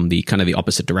up from the kind of the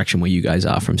opposite direction where you guys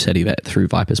are from Setivet through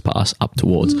Viper's Pass up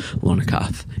towards Lorna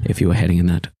Karth if you were heading in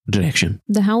that direction.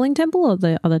 The Howling Temple or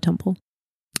the other temple?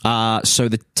 So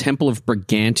the Temple of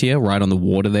Brigantia, right on the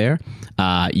water there,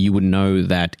 you would know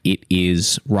that it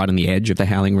is right on the edge of the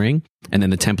Howling Ring. And then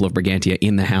the Temple of Brigantia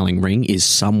in the Howling Ring is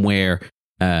somewhere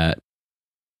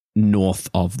north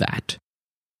of that.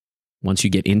 Once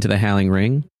you get into the Howling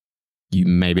Ring, you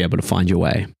may be able to find your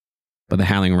way. But the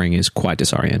Howling Ring is quite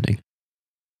disorienting.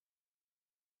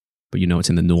 But you know it's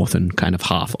in the northern kind of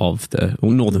half of the,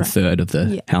 or northern third of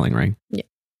the Howling Ring. Yeah.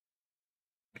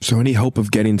 So any hope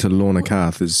of getting to Lorna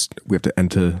Karth is we have to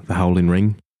enter the Howling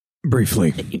Ring?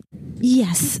 Briefly.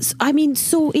 Yes. I mean,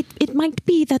 so it might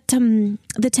be that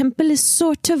the temple is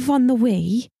sort of on the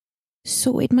way.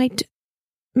 So it might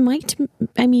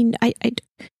I mean, I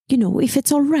you know, if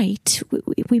it's all right,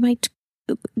 we might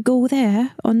go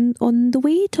there on the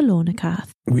way to Lorna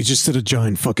Karth. We just did a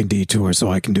giant fucking detour so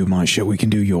I can do my shit, we can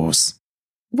do yours.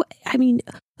 I mean...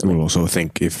 We'll also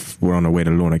think if we're on our way to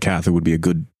Lorna Karth, it would be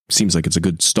seems like it's a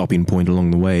good stopping point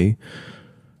along the way.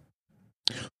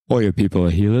 All your people are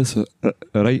healers,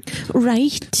 right?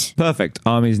 Right. Perfect.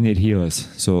 Armies need healers,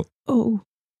 so... Oh.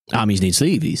 Armies need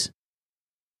sleeves.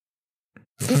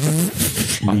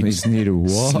 Armies need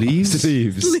what? Sleeves?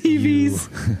 Sleeves.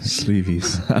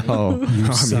 Sleeves. Oh,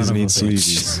 Armies need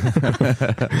sleeves.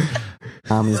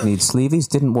 Armies need sleeves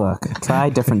didn't work. Try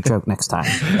a different joke next time.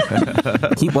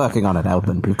 Keep working on it,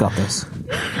 Alvin. You've got this.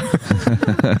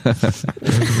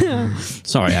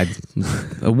 Sorry, I'm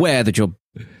aware that your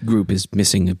group is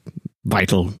missing a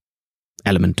vital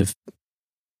element of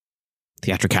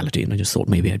theatricality, and I just thought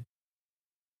maybe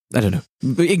I don't know.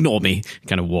 Ignore me.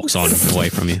 Kind of walks on away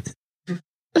from you.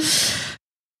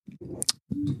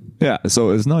 Yeah,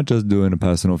 so it's not just doing a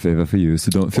personal favor for you,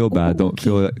 so don't feel bad. Don't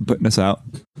feel like putting us out.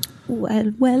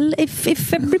 Well,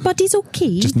 if everybody's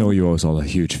okay. Just know you owe us all a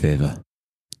huge favor.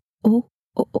 Oh,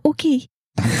 okay.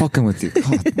 I'm fucking with you.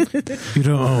 God. You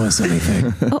don't owe us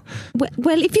anything.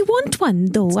 Well, if you want one,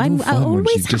 though, I'm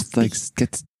always she just like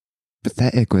gets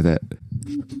pathetic with it.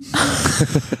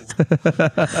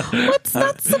 What's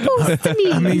that supposed to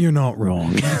mean? I mean, you're not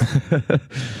wrong.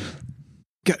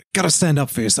 Gotta stand up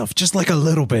for yourself, just like a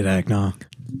little bit, Agnar.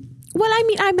 Well, I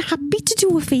mean, I'm happy to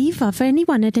do a favor for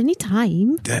anyone at any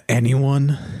time.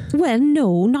 Anyone? Well,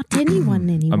 no, not anyone.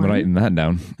 I'm writing that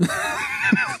down.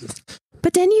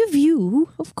 But any of you,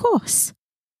 of course.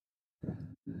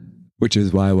 Which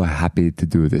is why we're happy to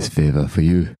do this favor for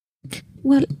you.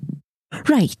 Well,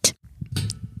 right.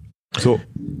 So,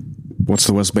 what's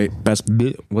the best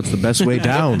way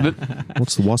down?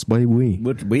 What's the worst way we?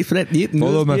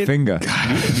 Follow my finger.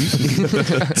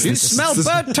 You smell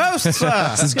burnt toast, sir.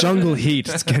 This is jungle heat.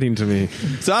 It's getting to me.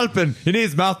 It's Alpin. He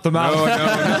needs mouth to mouth.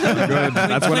 No. Good.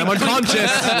 That's when I'm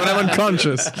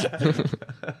unconscious.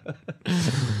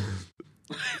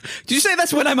 Did you say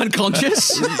that's when I'm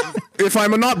unconscious? If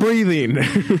I'm not breathing.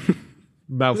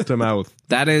 Mouth to mouth.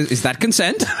 Is that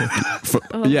consent?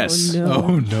 Yes. No.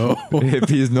 Oh, no. If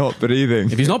he's not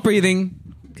breathing. If he's not breathing,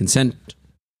 consent.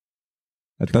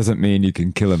 That doesn't mean you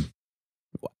can kill him.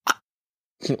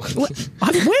 Where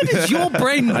did your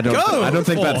brain go? I don't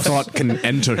think that thought can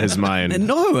enter his mind.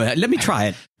 No, let me try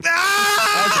it.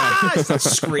 Ah! Okay.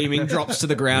 Screaming, drops to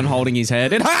the ground, holding his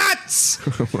head. It hurts!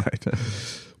 Right.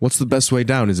 What's the best way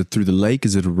down? Is it through the lake?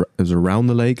 Is it around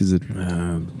the lake? Is it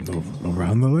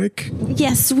around the lake?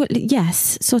 Yes,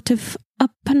 yes, sort of up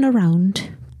and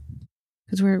around.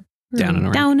 Because we're down and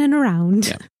around. Down and around.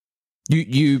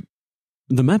 Yeah.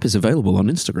 The map is available on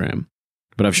Instagram,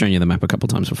 but I've shown you the map a couple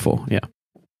times before. Yeah.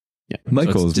 Yeah.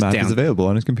 Michael's just map down, is available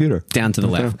on his computer. down to the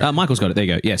left. Michael's got it. There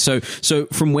you go. Yeah. So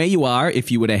from where you are,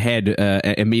 if you were to head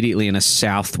immediately in a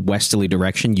southwesterly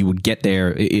direction, you would get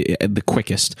there the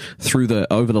quickest through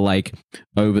over the lake,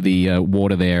 over the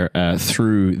water there,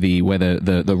 through where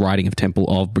the riding of Temple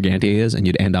of Brigantia is, and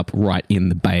you'd end up right in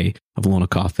the Bay of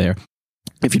Lornakoth there.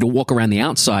 If you were to walk around the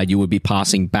outside, you would be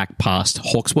passing back past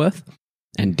Hawksworth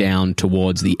and down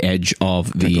towards the edge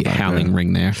of the Howling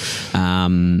Ring there.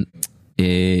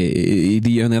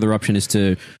 The only other option is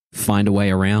to find a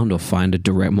way around or find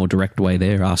a more direct way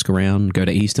there. Ask around, go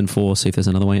to Eastern Four, see if there's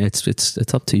another way.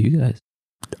 It's up to you guys.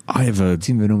 I have a It's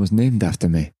even almost named after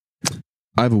me.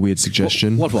 I have a weird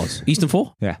suggestion. What was Eastern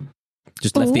Four? Yeah.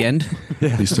 Just left the end.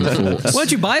 Eastern Four.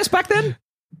 Weren't you biased back then?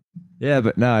 Yeah,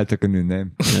 but now I took a new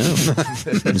name.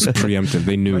 It was preemptive.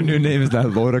 They knew. My new name is now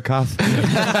Lordakoth.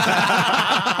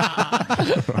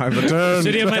 I've returned.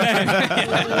 City of my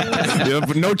name. You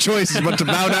have no choice but to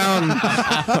bow down.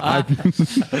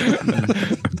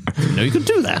 No, you could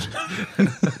do that.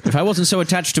 If I wasn't so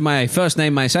attached to my first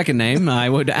name, my second name, I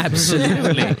would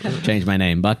absolutely change my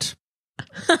name. But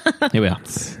here we are.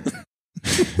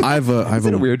 I've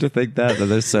Isn't it weird to think that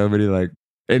there's so many, like,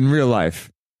 in real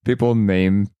life, people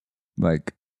name,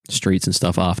 like, Streets and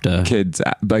stuff after kids,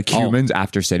 like humans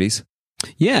after cities?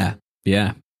 Yeah.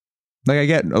 Like, I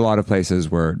get a lot of places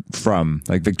where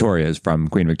like Victoria is from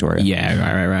Queen Victoria.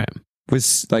 Yeah, right.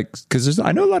 Was like, because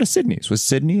I know a lot of Sydneys. Was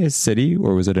Sydney a city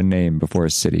or was it a name before a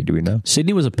city? Do we know?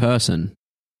 Sydney was a person.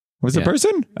 Was it a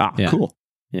person? Ah, Yeah. cool.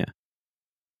 Yeah.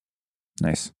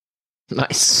 Nice.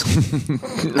 Nice.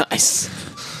 Nice.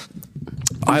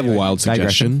 I have a wild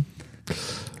suggestion.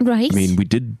 Right. I mean, we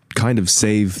did kind of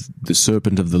save the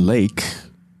serpent of the lake.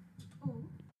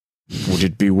 Would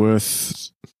it be worth?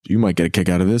 You might get a kick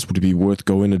out of this. Would it be worth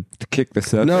going to Kick the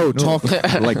serpent? No, talk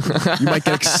like you might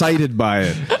get excited by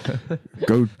it.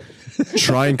 Go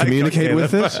try and communicate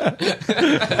with it.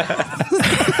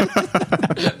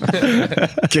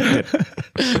 Kick it.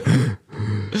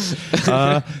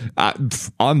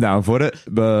 I'm down for it,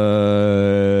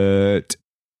 but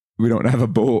we don't have a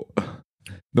boat.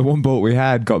 The one boat we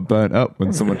had got burnt up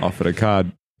when someone offered a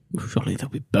card. Surely there'll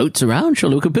be boats around.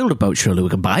 Surely we could build a boat. Surely we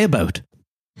could buy a boat.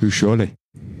 Who surely?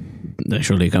 No,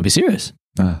 surely you can't be serious.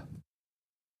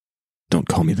 Don't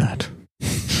call me that.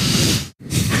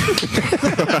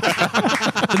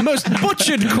 The most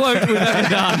butchered quote we've ever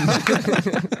done.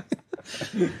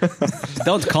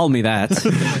 Don't call me that.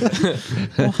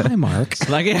 Oh, hi, Mark.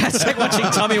 Like, yeah, it's like watching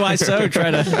Tommy Wiseau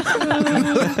try to...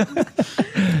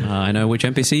 I know which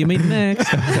NPC you meet next.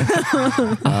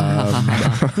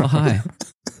 Oh, hi.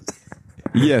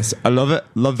 Yes, I love it.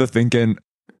 Love the thinking.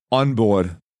 On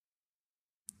board.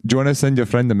 Do you want to send your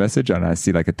friend a message and I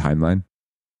see like a timeline?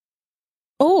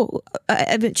 Oh,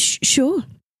 sure.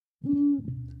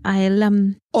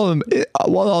 I'll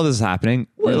While all this is happening,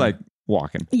 we're like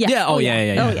walking. Yeah. Oh,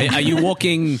 yeah. Are you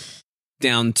walking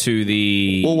down to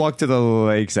the... We'll walk to the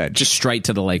lake's edge. Just straight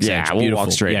to the lake's edge. we'll Beautiful.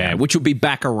 walk straight down. which will be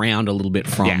back around a little bit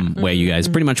from where you guys...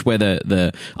 Pretty much where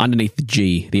the underneath the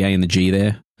G, the A and the G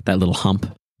there, that little hump,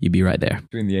 you'd be right there.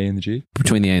 Between the A and the G?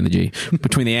 Between the A and the G.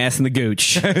 Between the ass and the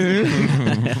gooch.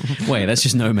 Wait, that's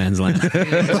just no man's land. Pretty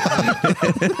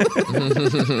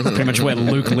much where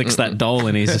Luke licks that doll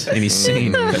in his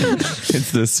scene.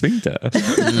 It's the sphincter.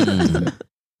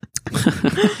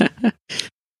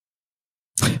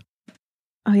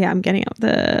 Oh yeah, I'm getting out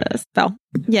the spell.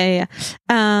 Yeah.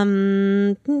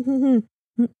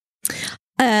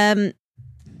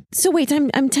 So wait, I'm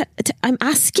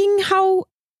asking how.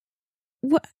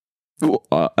 What?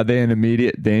 Are they in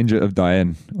immediate danger of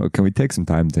dying, or can we take some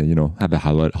time to, have a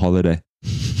holiday?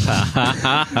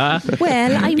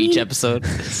 Well, I Beach mean, episode.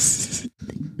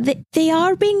 they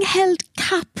are being held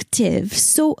captive,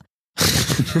 so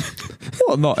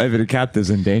Well, not every captive's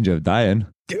in danger of dying.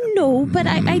 no. But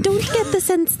I don't get the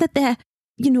sense that they're,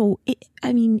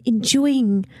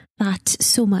 enjoying that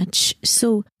so much.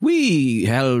 So We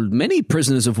held many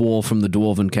prisoners of war from the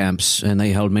dwarven camps, and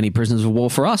they held many prisoners of war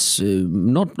for us.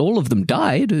 Not all of them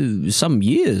died. Some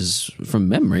years from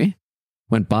memory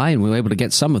went by, and we were able to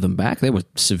get some of them back. They were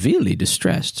severely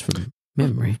distressed from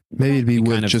memory. Maybe it'd be He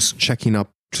worth kind of just checking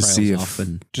up to Trails see off if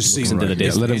and Just looks see into the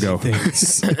Yeah, let him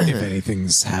distance. go. if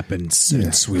anything's happened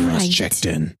since we last Right. checked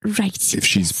in. right, If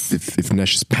she's if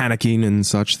Nesh is panicking and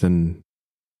such, then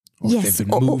Or yes, if they've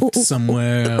been moved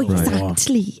somewhere. or-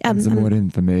 exactly. Some more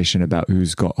information about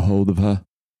who's got hold of her.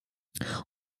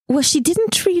 Well, she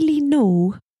didn't really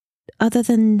know, other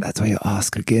than. That's why you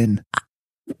ask again.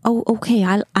 Oh, okay.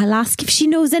 I'll ask if she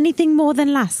knows anything more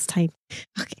than last time.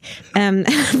 Okay. I'm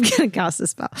gonna cast a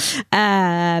spell.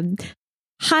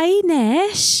 Hi,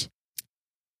 Nesh.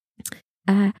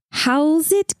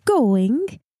 how's it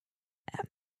going?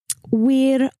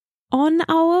 We're on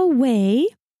our way.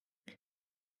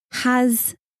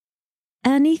 Has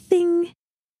anything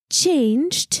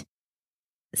changed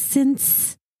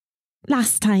since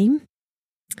last time?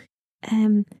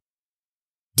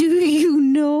 Do you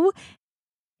know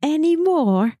any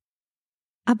more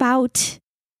about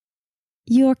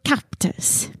your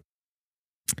captors?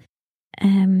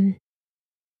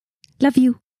 Love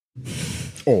you.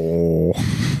 Oh.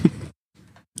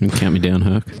 You count me down,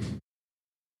 Herc.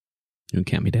 You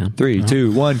count me down. 3,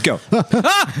 2, 1, go.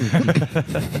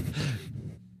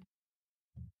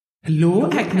 Hello,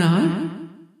 Agnar.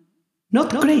 Not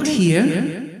great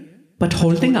here, but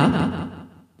holding up.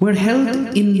 We're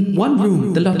held in one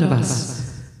room, the lot of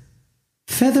us.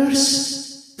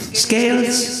 Feathers,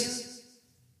 scales,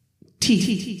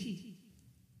 teeth.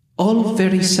 All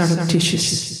very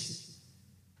surreptitious.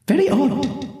 Very odd.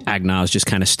 Agnar's just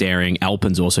kind of staring.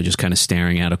 Alpin's also just kind of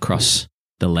staring out across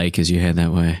the lake as you head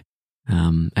that way.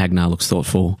 Agnar looks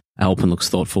thoughtful. Alpin looks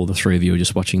thoughtful. The three of you are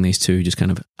just watching these two just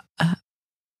kind of...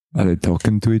 Are they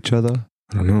talking to each other?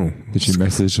 I don't know. Did she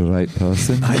message the right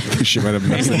person? I think she might have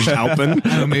messaged Alpin.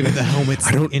 Oh, maybe the helmets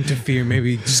don't interfere.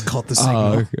 Maybe just caught the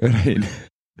signal. Oh, right.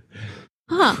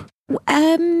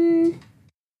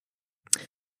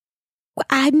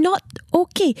 I'm not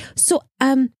okay. So,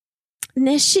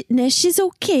 Nesh is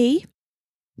okay.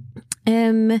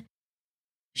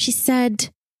 She said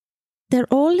they're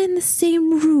all in the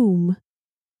same room.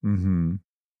 Mm-hmm.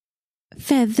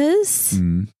 Feathers,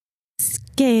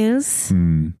 scales,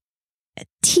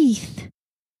 teeth.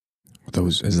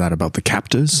 Is that about the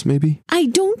captors, maybe? I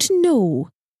don't know.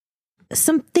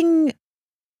 Something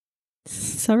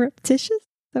surreptitious? Is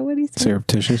that what he said?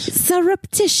 Surreptitious?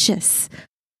 Surreptitious.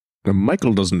 Now,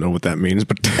 Michael doesn't know what that means,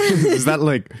 but is that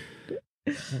like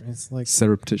It's like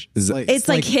surreptitious? Is that, It's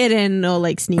like hidden or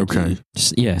like sneaky. okay.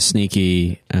 Yeah,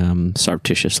 sneaky,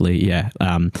 surreptitiously, yeah.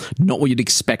 Not what you'd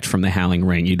expect from the Howling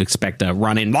Ring. You'd expect a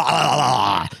run in,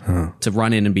 to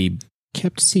run in and be...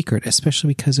 kept secret, especially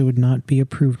because it would not be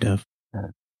approved of.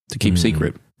 To keep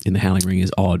secret in the Howling Ring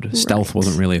is odd. Stealth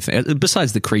wasn't really a thing.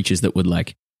 Besides the creatures that would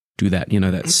like do that,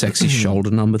 that sexy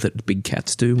shoulder number that big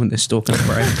cats do when they're stalking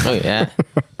prey. Oh, yeah.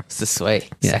 It's the sway.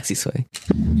 Yeah. Sexy sway.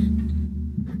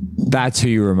 That's who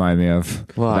you remind me of.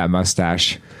 What? That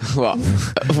mustache. What?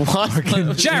 What?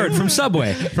 Jared from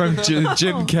Subway. From Jim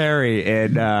Carrey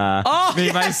in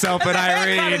Me, Myself, and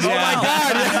Irene. Oh my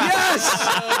God!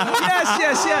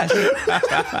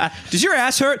 Yes. Does your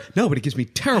ass hurt? No, but it gives me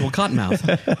terrible cotton mouth.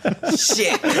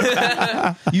 Shit.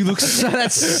 You look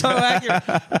that's so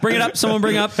accurate. Bring it up. Someone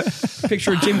bring up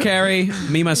picture of Jim Carrey,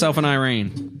 Me, Myself, and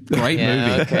Irene. Great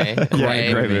movie. Okay.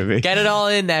 Great movie. Get it all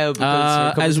in now. because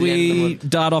we're coming As to the end of the we month.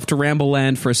 dart off to Ramble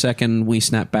Land for a second, we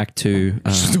snap back to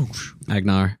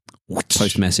Agnar.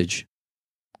 Post message.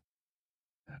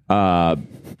 So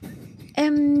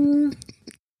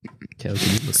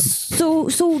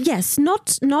yes,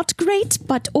 not great,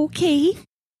 but okay.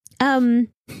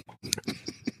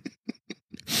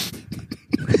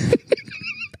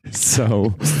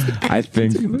 So, I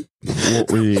think what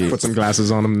we... Put some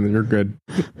glasses on him and you're good.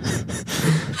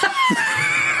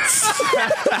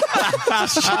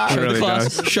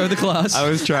 Show the class. I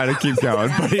was trying to keep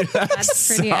going, but he That's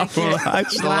pretty accurate.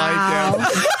 much Wow.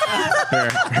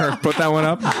 Here, put that one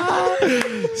up.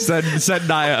 Send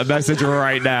Naya a message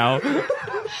right now.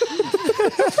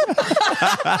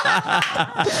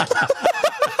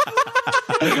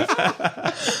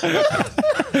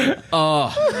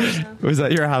 Was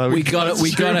that your Halloween? We got it.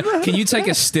 We got it. Can you take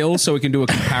a still so we can do a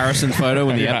comparison photo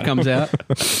when the app comes out?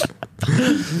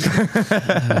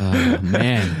 Oh,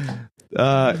 man.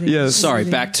 Yes. Sorry.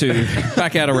 Back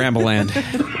out of Ramble Land.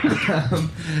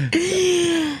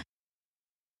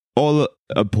 All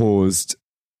opposed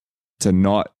to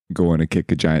not going to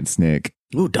kick a giant snake.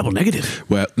 Ooh, double negative.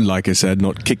 Well, like I said,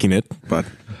 not kicking it, but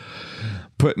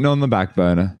Putting on the back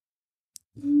burner,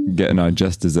 getting our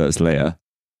just desserts later,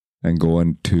 and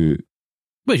going to...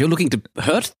 Wait, you're looking to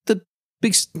hurt the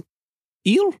big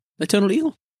eel? Eternal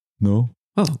eel? No.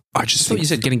 Oh, I just thought think you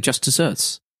said getting just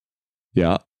desserts.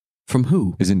 Yeah. From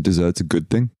who? Isn't desserts a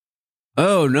good thing?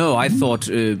 Oh no, I thought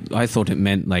it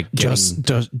meant like Just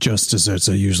desserts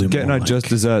are usually Getting more our like, just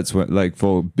desserts, like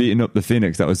for beating up the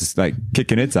phoenix, that was just like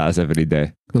kicking its ass every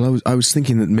day. Well, I was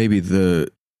thinking that maybe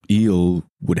the eel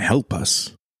would help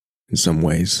us in some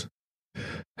ways.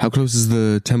 How close is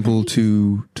the temple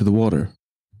to the water?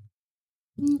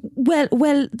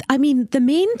 Well, I mean, the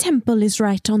main temple is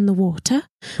right on the water.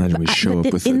 Imagine we show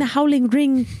up with in the Howling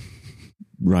Ring.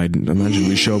 Imagine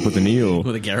we show up with an eel.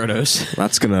 with a Gyarados.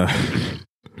 That's gonna.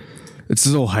 It's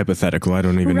all hypothetical. I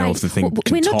don't even know if the thing can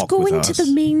We're not talk going with to us.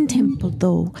 the main temple,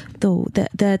 though.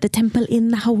 The temple in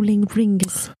the Howling Ring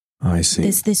is. I see.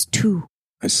 There's two.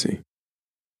 I see.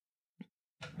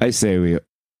 I say we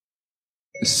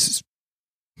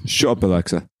shut up,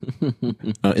 Alexa.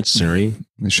 It's Siri.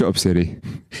 Shut up, City.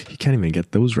 You can't even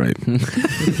get those right.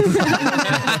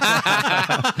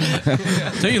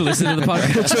 Don't you listen to the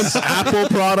podcast? It's an Apple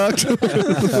product.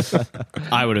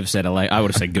 I would have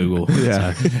said Google.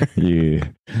 Yeah.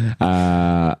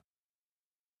 Yeah.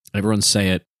 Everyone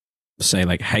say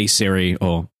like, "Hey Siri"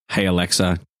 or "Hey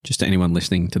Alexa," just to anyone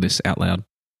listening to this out loud.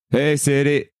 Hey,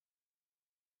 City.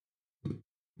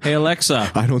 Hey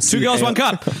Alexa, I don't see 2 girls, it. 1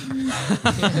 cup.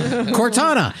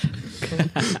 Cortana.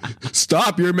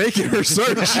 Stop! You're making her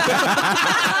search.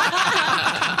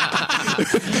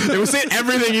 It was saying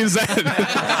everything you said.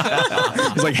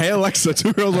 It's like, "Hey Alexa,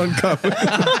 2 girls, 1 cup."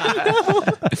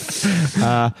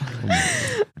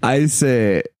 I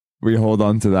say we hold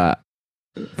on to that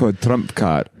for trump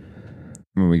card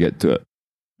when we get to it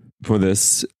for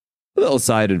this little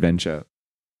side adventure.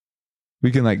 We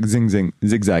can like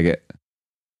zigzag it.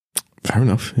 Fair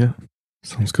enough. Yeah,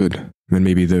 sounds good. Then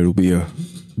maybe there'll be a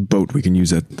boat we can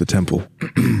use at the temple.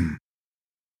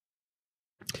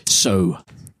 So,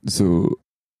 So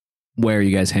where are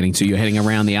you guys heading to? You're heading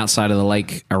around the outside of the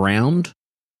lake,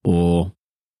 or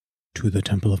To the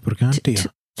Temple of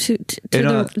Brigantia. To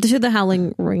the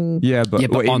Howling Ring. yeah, but yeah,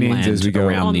 but what he on means land is we go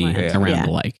around On the land. around Yeah.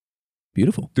 the lake.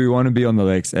 Beautiful. Do we want to be on the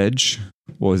lake's edge,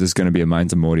 or is this going to be a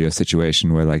Minds of Moria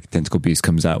situation where like tentacle beast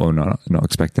comes out? We're not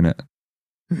expecting it.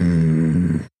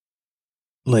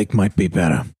 Lake might be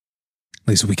better. At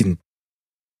least we can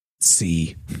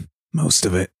see most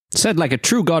of it. Said like a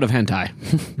true god of hentai.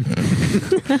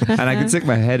 And I can stick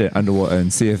my head underwater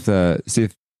and see if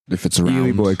If it's Ely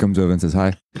around, boy comes over and says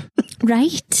hi.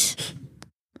 Right.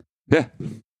 Yeah,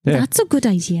 Yeah. That's a good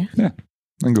idea.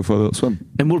 and go for a little swim.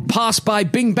 And we'll pass by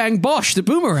Bing Bang Bosh, the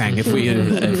boomerang, if we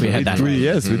head that way.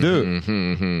 Yes, we do.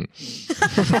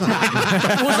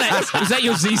 Was that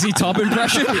your ZZ Top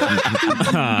impression?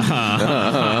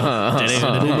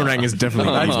 the boomerang is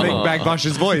definitely. That's Big Bang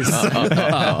Bosh's voice.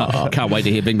 Can't wait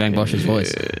to hear Bing Bang Bosh's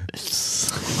voice.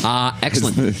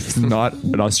 Excellent. It's not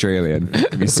an Australian.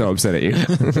 I'd be so upset at you.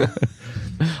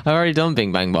 I've already done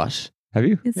Bing Bang Bosh. Have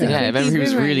you? It's Yeah, I remember he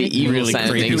was really evil Really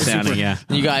creepy sounding. sounding, yeah.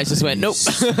 You guys just went, nope,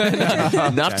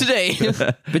 not today.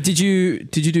 But did you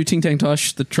do Ting Tang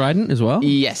Tosh the Trident as well?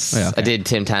 Yes, Oh, yeah, okay. I did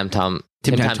Tim Tam Tom.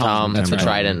 Tim Tim Tam Tam Tom Tom, for that's right.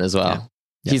 Trident as well.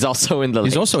 He's also in the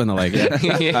He's lake. also in the lake.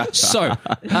 Yeah. So,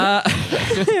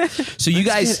 so you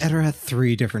guys. Edgar had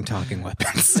 3 different talking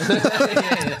weapons.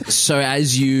 So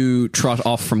as you trot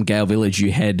off from Gheal Village, you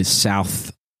head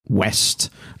southwest,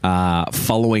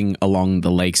 following along the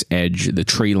lake's edge, the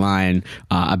tree line,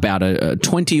 about a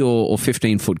 20 or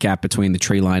 15 foot gap between the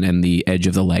tree line and the edge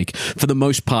of the lake. For the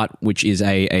most part, which is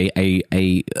a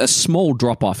small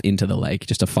drop off into the lake,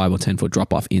 just a 5 or 10 foot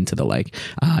drop off into the lake.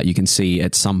 You can see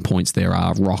at some points there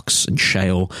are rocks and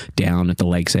shale down at the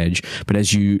lake's edge. But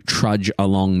as you trudge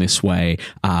along this way,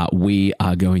 we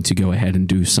are going to go ahead and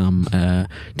do some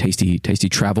tasty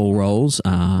travel rolls.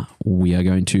 We are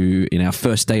going to, in our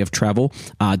first day of travel,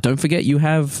 don't forget you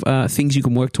have things you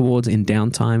can work towards in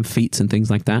downtime, feats and things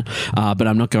like that. But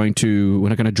we're not going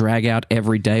to drag out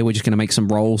every day. We're just going to make some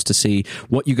rolls to see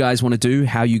what you guys want to do,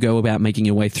 how you go about making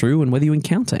your way through, and whether you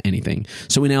encounter anything.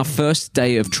 So in our first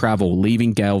day of travel,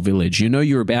 leaving Gheal Village,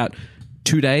 you're about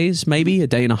 2 days, maybe a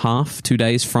day and a half, 2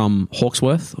 days from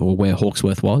Hawksworth, or where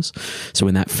Hawksworth was. So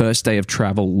in that first day of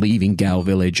travel, leaving Gheal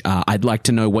Village, I'd like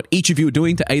to know what each of you are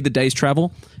doing to aid the day's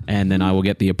travel, and then I will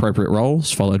get the appropriate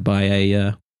rolls, followed by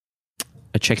a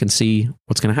check and see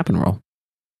what's going to happen roll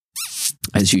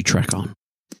as you trek on.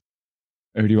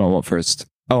 Who do you want? What first?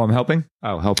 Oh, I'm helping?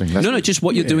 Oh, helping. That's No, good. just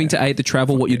what you're doing to aid the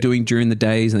travel, what you're doing during the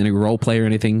days, and then a role play or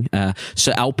anything.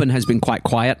 So Alpin has been quite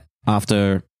quiet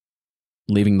after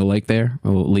leaving the lake there,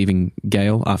 or leaving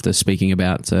Gheal after speaking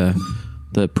about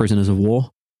the prisoners of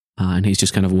war, and he's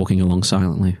just kind of walking along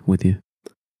silently with you.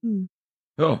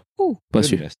 Oh, Bless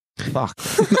goodness. Fuck.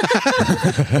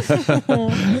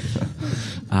 you.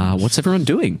 What's everyone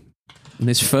doing in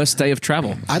this first day of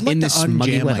travel? I'd like in to this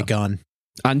muggy unjam my weather? gun.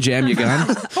 Unjam your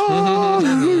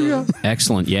gun?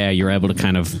 Excellent. Yeah, you're able to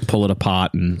kind of pull it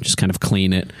apart and just kind of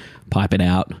clean it, pipe it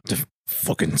out.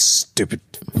 Fucking stupid.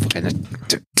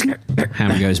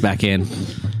 Hammer goes back in.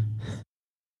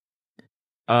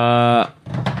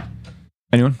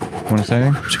 Anyone want to say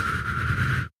anything?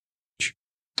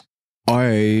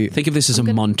 I Think of this as a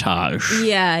montage.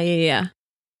 Yeah.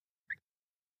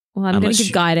 Well, I'm going Unless to give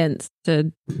you- guidance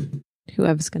to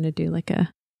whoever's going to do like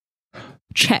a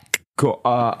check. Cool.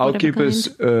 I'll Whatever keep us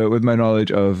with my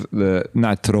knowledge of the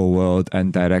natural world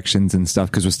and directions and stuff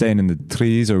because we're staying in the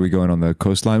trees or are we going on the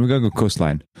coastline? We're going to go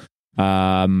coastline.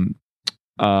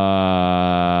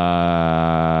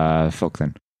 Fuck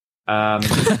then.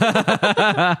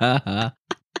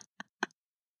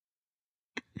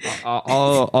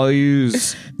 I'll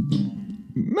use.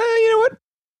 You know what?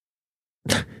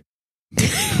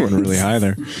 Went really high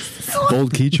there.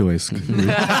 Bold key choice. You're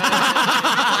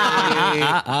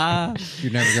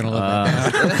never gonna look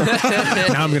like that.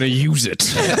 Now I'm gonna use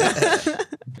it.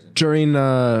 During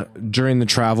the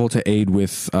travel to aid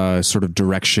with sort of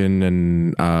direction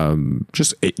and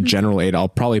just general aid, I'll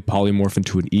probably polymorph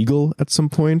into an eagle at some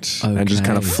point and just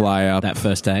kind of fly up that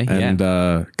first day and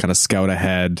kind of scout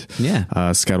ahead.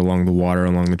 Yeah. Scout along the water,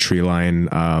 along the tree line,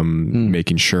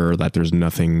 making sure that there's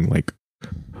nothing like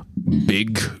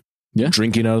big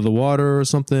drinking out of the water or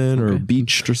something or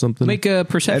beached or something. Make a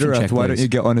perception check. Why don't you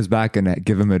get on his back and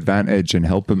give him advantage and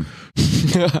help him?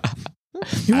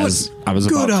 I was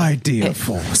good idea,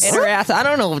 Force. Edirath, I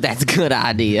don't know if that's a good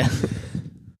idea.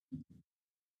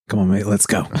 Come on, mate. Let's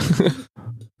go.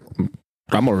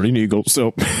 I'm already an eagle,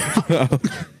 so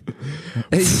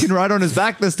Hey, you can ride on his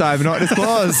back this time, not his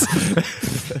claws.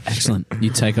 Excellent. You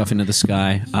take off into the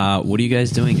sky. What are you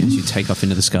guys doing as you take off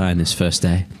into the sky on this first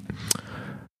day?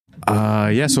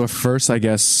 So at first, I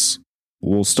guess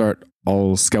I'll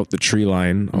scout the tree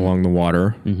line along the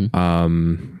water.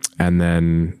 And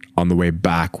then on the way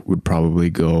back would probably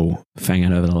go fang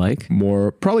out over the lake.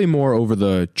 Probably more over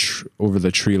the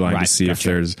tree line to see if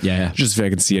there's just if I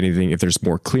can see anything, if there's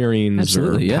more clearings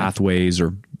or pathways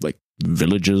or like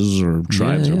villages or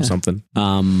tribes or something.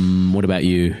 What about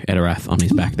you, Edirath, on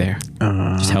his back there?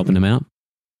 Just helping him out?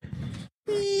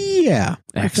 Yeah.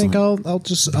 Excellent. I think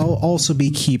I'll also be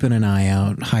keeping an eye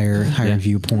out, higher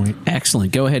viewpoint.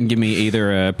 Excellent. Go ahead and give me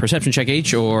either a perception check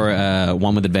each or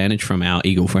one with advantage from our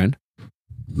eagle friend.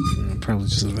 Probably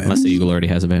just advantage. Unless the eagle already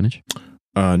has advantage.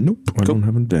 Nope. I don't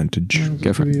have advantage.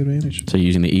 Go for it. Advantage. So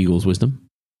using the eagle's wisdom?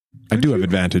 I do have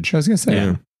advantage. I was going to say.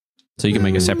 Yeah. So you can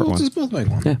make a separate Let's one. just both make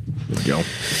one. Yeah.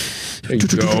 There you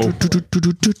go. There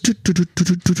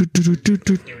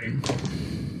you go.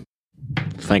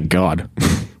 Thank God.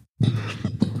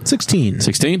 16.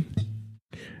 16?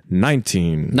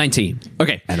 19.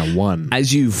 Okay. And a 1.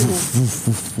 As you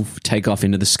take off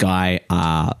into the sky,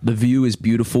 the view is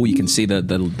beautiful. You can see the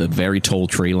very tall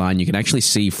tree line. You can actually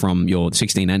see from your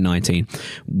 16 and 19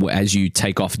 as you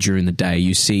take off during the day.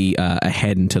 You see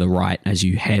ahead and to the right as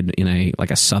you head in a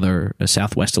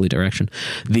southwesterly direction.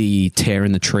 The tear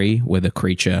in the tree where the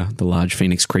large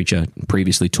phoenix creature,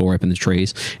 previously tore open the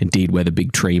trees. Indeed, where the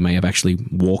big tree may have actually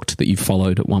walked that you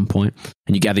followed at one point.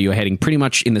 And you gather you're heading pretty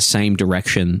much in the same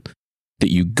direction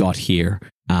that you got here.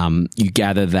 You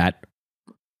gather that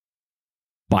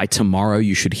by tomorrow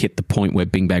you should hit the point where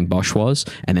Bing Bang Bosch was,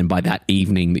 and then by that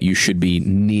evening that you should be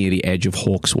near the edge of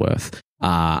Hawksworth.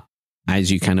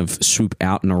 As you kind of swoop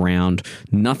out and around,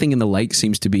 nothing in the lake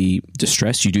seems to be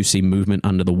distressed. You do see movement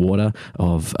under the water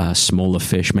of smaller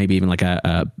fish, maybe even like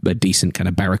a decent kind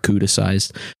of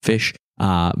barracuda-sized fish.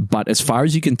 But as far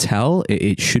as you can tell,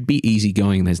 it should be easy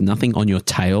going. There's nothing on your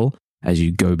tail as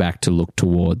you go back to look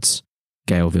towards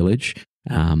Gheal Village.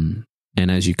 And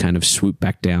as you kind of swoop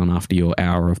back down after your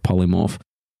hour of polymorph,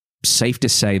 safe to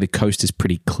say the coast is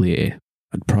pretty clear.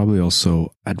 I'd probably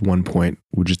also, at one point,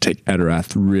 would just take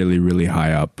Edirath really, really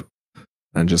high up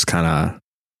and just kind of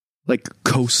like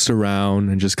coast around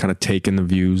and just kind of take in the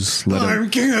views.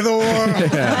 I'm king of the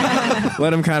world. Yeah.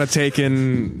 Let him kind of take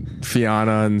in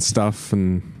Fianna and stuff.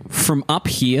 And from up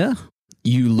here,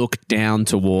 you look down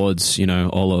towards,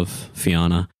 all of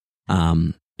Fianna.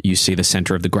 You see the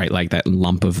center of the Great Lake, that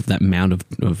lump of that mound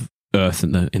of earth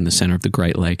in the center of the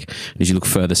Great Lake. And as you look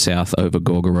further south over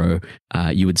Gorgoro,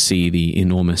 you would see the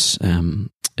enormous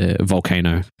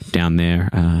volcano down there,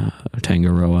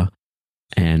 Tangaroa,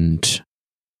 and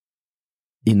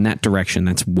in that direction,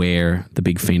 that's where the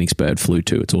big phoenix bird flew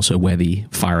to. It's also where the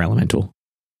fire elemental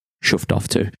shoofed off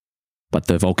to. But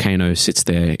the volcano sits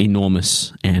there,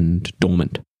 enormous and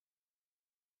dormant.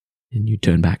 And you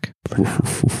turn back.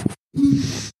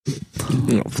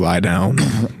 Fly down.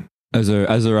 As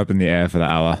they're up in the air for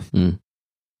that hour,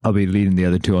 I'll be leading the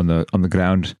other two on the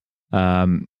ground.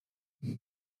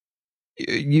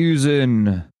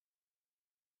 Using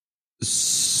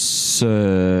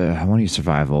I want to use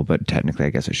survival, but technically I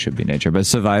guess it should be nature. But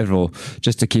survival,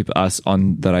 just to keep us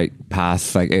on the right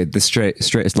path, like the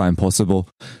straightest line possible,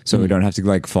 so we don't have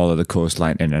to follow the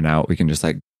coastline in and out. We can just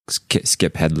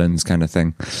skip headlands kind of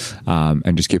thing,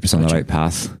 and just keep us on the right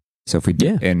path. So if we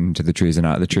dip into the trees and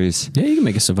out of the trees, you can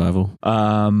make a survival.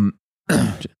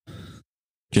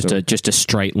 Just a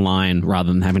straight line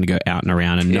rather than having to go out and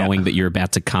around and knowing that you're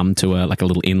about to come to a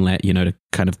little inlet, to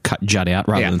kind of jut out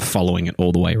rather than following it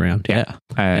all the way around. Yeah.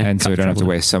 And so we don't have to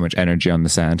waste so much energy on the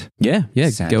sand. Yeah.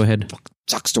 Sand. Go ahead.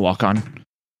 Sucks to walk on.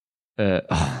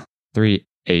 3,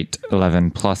 8,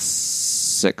 11 plus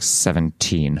 6,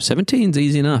 17. 17's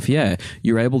easy enough, yeah.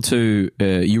 You're able to,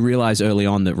 you realize early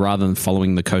on that rather than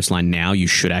following the coastline now, you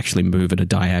should actually move at a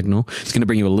diagonal. It's going to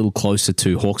bring you a little closer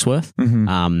to Hawksworth,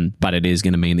 but it is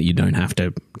going to mean that you don't have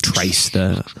to trace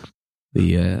the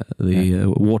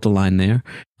water line there.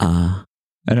 And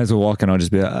as we're walking, I'll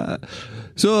just be like,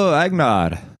 so,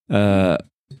 Agnar,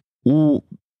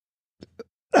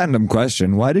 random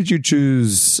question. Why did you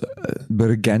choose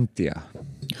Brigantia?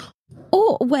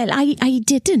 Oh, well, I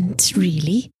didn't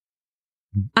really.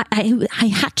 I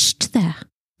hatched there.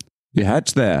 You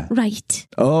hatched there? Right.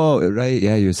 Oh, right.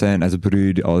 Yeah, you were saying as a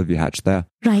brood, all of you hatched there.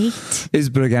 Right. Is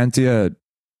Brigantia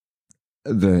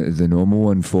the normal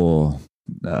one for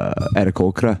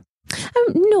Aarakocra?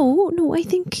 No, I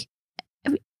think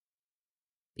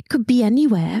it could be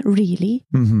anywhere, really.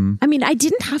 Mm-hmm. I mean, I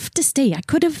didn't have to stay. I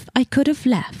could have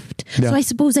left. Yeah. So I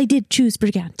suppose I did choose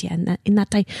Brigantia, and in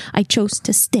that I chose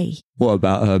to stay. What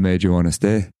about her made you want to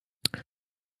stay?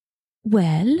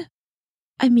 Well,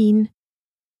 I mean,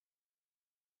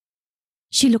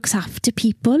 she looks after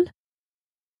people.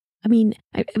 I mean,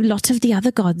 a lot of the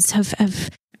other gods have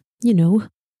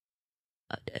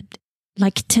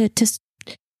like to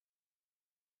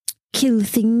kill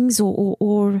things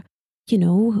or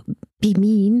be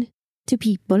mean to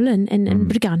people, and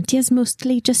Brigantia is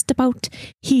mostly just about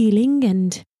healing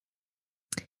and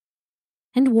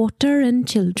water and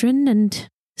children and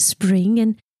spring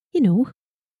and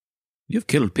You've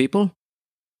killed people?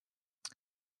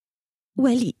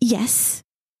 Well, yes,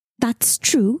 that's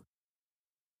true.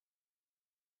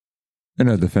 In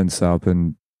her defense,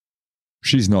 Sarpin,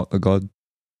 she's not the god.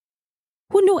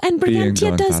 Well, no, and Beings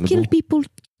Brigantia are does kill infallible. people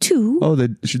too. Oh,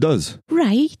 she does.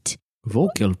 Right. We've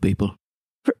all killed people.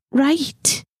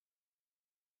 Right.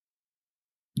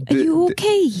 Are you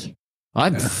okay?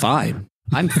 I'm fine.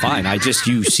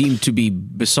 You seem to be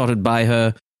besotted by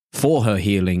her for her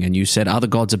healing, and you said other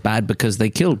gods are bad because they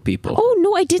killed people. Oh,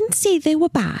 no, I didn't say they were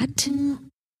bad.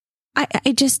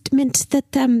 I just meant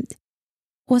that,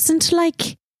 wasn't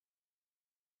like...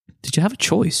 Did you have a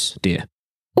choice, dear?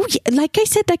 Oh, yeah, like I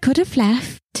said, I could have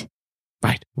left.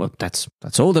 Right. Well, that's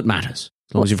all that matters.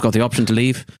 As long as you've got the option to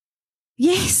leave.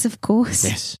 Yes, of course.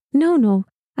 Yes. No.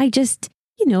 I just,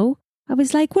 I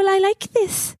was like, well, I like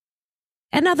this.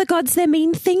 And other gods, their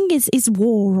main thing is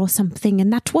war or something,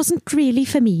 and that wasn't really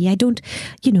for me. I don't,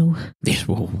 Yes,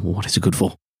 well, what is it good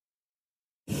for?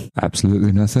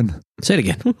 Absolutely nothing. Say it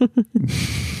again.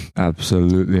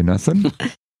 Absolutely nothing.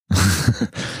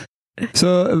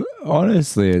 So,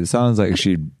 honestly, it sounds like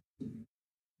you'd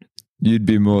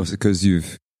be more, because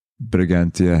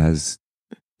Brigantia has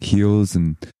heals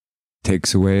and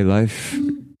takes away life.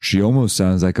 She almost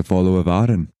sounds like a follower of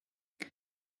Aaron.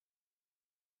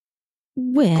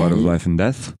 Well, God of life and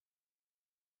death.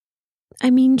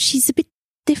 I mean, she's a bit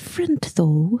different,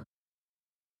 though.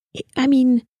 I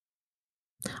mean,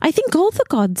 I think all the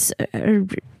gods are,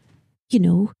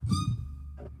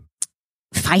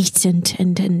 fight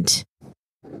and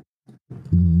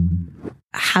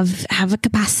have a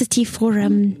capacity for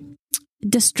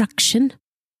destruction.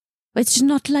 It's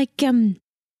not like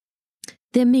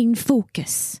their main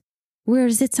focus.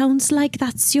 Whereas it sounds like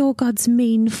that's your god's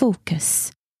main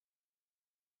focus.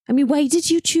 I mean, why did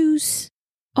you choose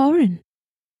Oren?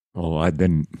 Oh, I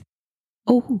didn't.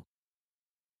 Oh.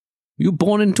 You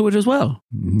born into it as well?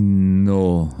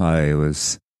 No, I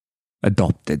was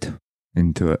adopted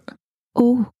into it.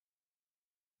 Oh.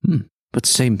 But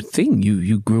same thing.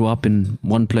 You grew up in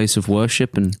one place of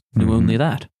worship and knew only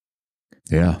that.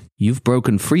 Yeah. You've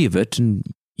broken free of it, and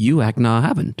you, Agnar,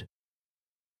 haven't.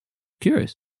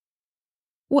 Curious.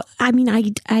 Well, I mean,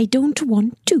 I don't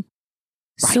want to.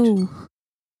 Right. So,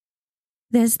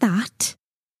 there's that.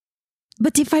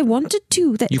 But if I wanted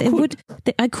to,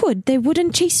 I could. They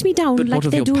wouldn't chase me down But like what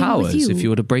of they're your doing powers with you. if you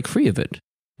were to break free of it?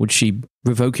 Would she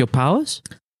revoke your powers?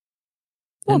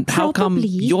 Well, And how come probably.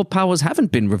 your powers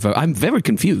haven't been revoked? I'm very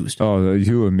confused. Oh,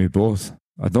 you and me both.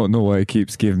 I don't know why he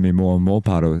keeps giving me more and more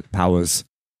powers.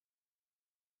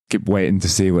 Keep waiting to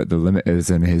see what the limit is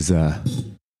in his...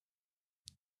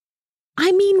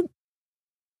 I mean,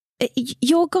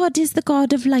 your god is the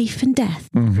god of life and death,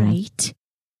 right?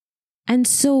 And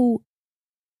so,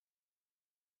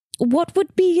 what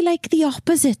would be like the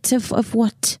opposite of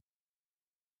what?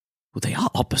 Well, they are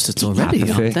opposites already,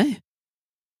 Apathy. aren't they?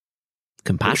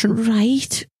 Compassion?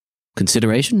 Right.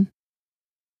 Consideration?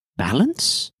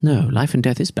 balance? No, life and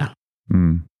death is balance.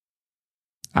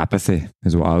 Apathy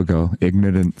is what I'll go.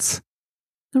 Ignorance.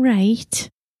 Right.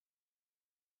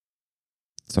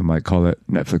 Some might call it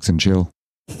Netflix and chill.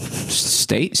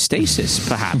 Stasis,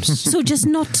 perhaps. So just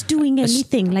not doing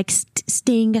anything, like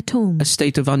staying at home. A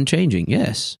state of unchanging,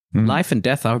 yes. Life and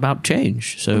death are about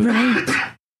change. So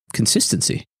Right.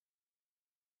 consistency.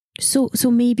 So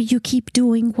maybe you keep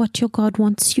doing what your God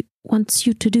wants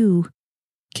you to do.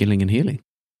 Killing and healing.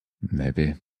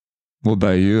 Maybe. What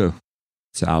about you,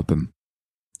 Sir Alpin?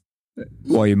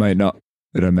 While you might not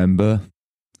remember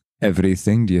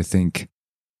everything, do you think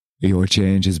your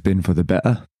change has been for the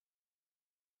better?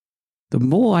 The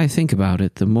more I think about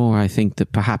it, the more I think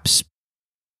that perhaps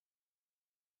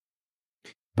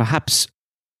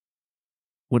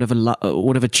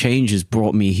whatever change has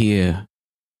brought me here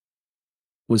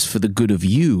was for the good of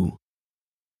you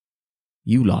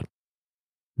lot.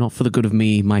 Not for the good of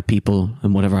me, my people,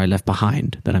 and whatever I left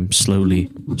behind that I'm slowly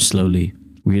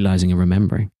realizing and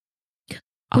remembering.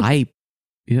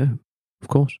 Yeah, of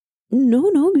course.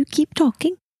 No, you keep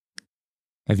talking.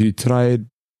 Have you tried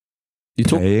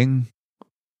praying?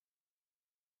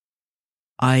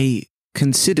 I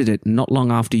considered it not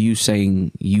long after you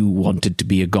saying you wanted to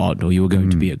be a god or you were going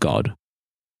to be a god.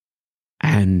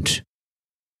 And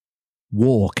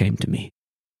war came to me.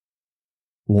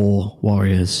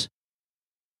 Warriors.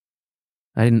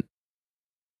 I didn't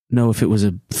know if it was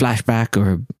a flashback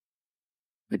or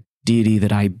a deity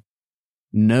that I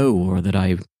know or that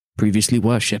I previously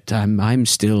worshipped. I'm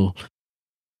still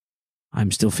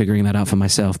figuring that out for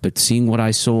myself, but seeing what I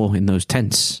saw in those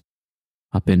tents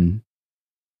up in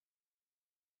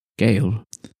Gheal.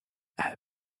 I'll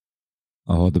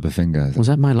hold up a finger. Was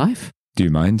that my life? Do you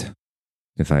mind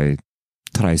if I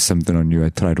try something on you? I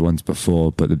tried once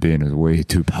before, but the being is way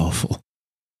too powerful.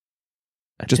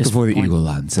 Just before the eagle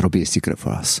lands, it'll be a secret for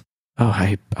us. Oh,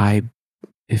 I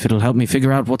if it'll help me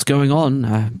figure out what's going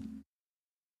on,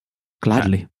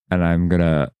 gladly. And I'm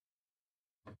gonna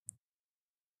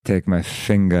take my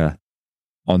finger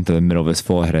onto the middle of his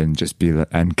forehead and just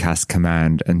and cast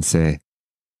command and say,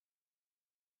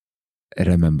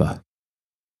 remember.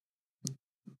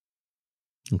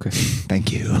 Okay.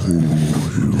 Thank you.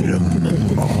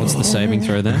 What's the saving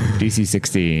throw there? DC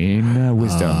 16,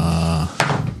 wisdom.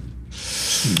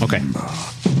 Okay.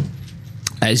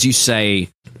 As you say,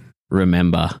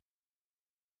 remember,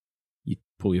 you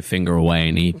pull your finger away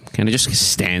and he kind of just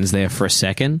stands there for a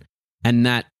second, and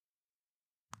that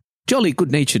jolly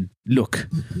good-natured look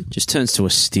just turns to a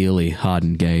steely,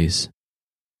 hardened gaze.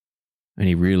 And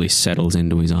he really settles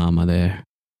into his armor there.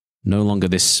 No longer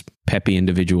this peppy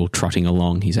individual trotting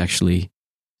along. He's actually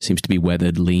seems to be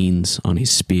weathered, leans on his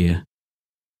spear.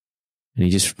 And he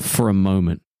just, for a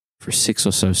moment, for 6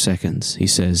 or so seconds, he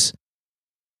says,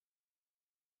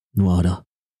 Nuada.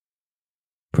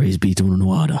 Praise be to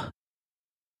Nuada.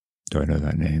 Don't know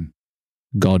that name.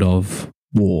 God of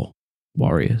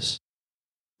warriors.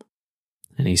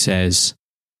 And he says,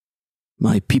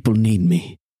 my people need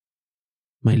me.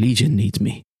 My legion needs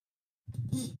me.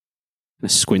 And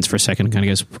squints for a second and kind of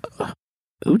goes,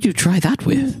 who'd you try that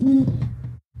with?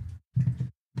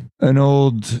 An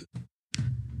old...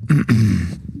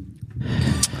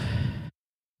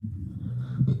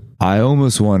 I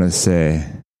almost want to say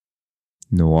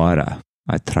Nuada.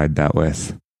 I tried that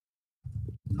with.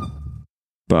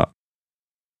 But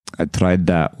I tried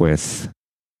that with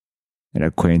an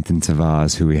acquaintance of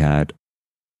ours who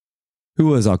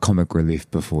was our comic relief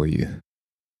before you.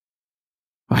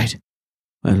 Right.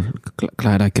 Well,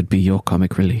 glad I could be your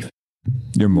comic relief.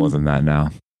 You're more than that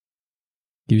now.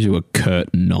 Gives you a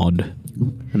curt nod,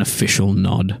 an official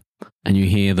nod, and you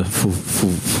hear the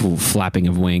full flapping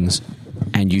of wings,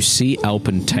 and you see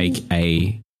Alpin take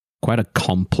quite a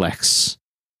complex,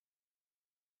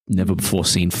 never before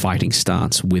seen fighting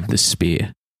stance with the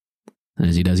spear. And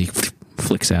as he does, he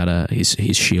flicks out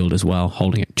his shield as well,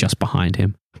 holding it just behind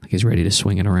him, like he's ready to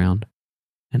swing it around.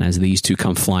 And as these two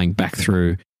come flying back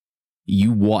through,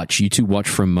 you two watch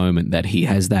for a moment that he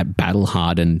has that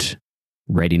battle-hardened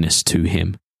readiness to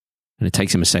him. And it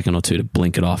takes him a second or two to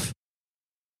blink it off.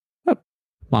 Oh,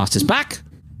 Master's back.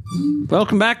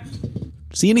 Welcome back.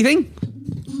 See anything?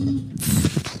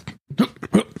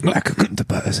 The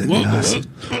butters in the ass.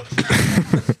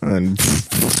 And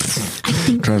I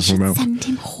think we should send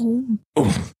him home.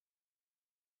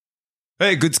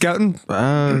 Hey, good scouting.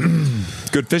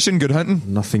 Good fishing, good hunting.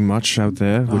 Nothing much out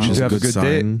there, which is you a have good a good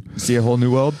sign. day. See a whole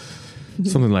new world.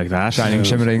 Something like that. Shining,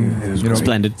 shimmering.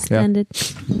 Splendid. Splendid.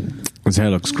 His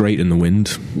hair looks great in the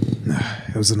wind.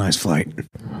 It was a nice flight.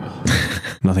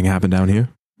 Nothing happened down here.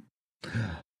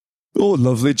 Oh,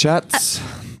 lovely chats.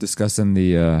 discussing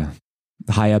the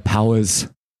higher powers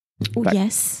Oh, that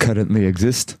yes. currently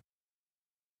exist.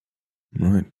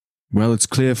 Right. Well, it's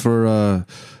clear for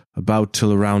about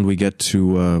till around we get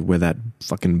to where that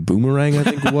fucking boomerang, I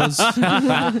think it was.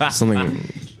 Something.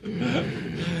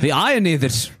 The irony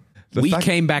that we fact-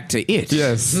 came back to it.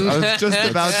 Yes, I was just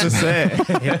about to say.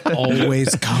 It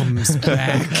always comes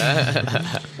back.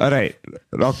 All right,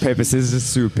 rock, paper, scissors.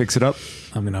 Sue picks it up.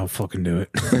 I mean, I'll fucking do it.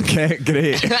 Okay,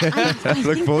 great. I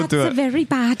Look think forward to that's it. a very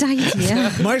bad idea.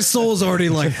 My soul's already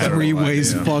like 3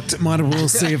 ways fucked. Might as well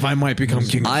see if I might become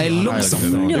king. I look, I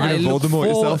look, Voldemort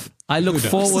yourself. I look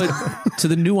forward to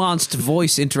the nuanced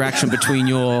voice interaction between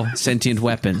your sentient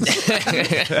weapons. Do you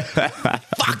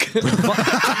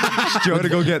want to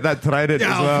go get that trident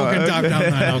Yeah, as I'll well? fucking dive down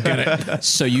there. I'll get it.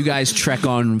 So you guys trek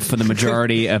on for the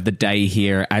majority of the day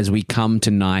here. As we come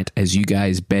tonight, as you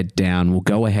guys bed down, we'll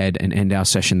go ahead and end our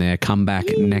session there. Come back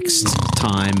next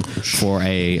time for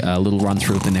a little run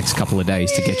through of the next couple of days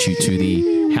to get you to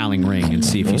the Howling Ring and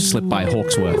see if you slip by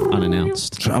Hawksworth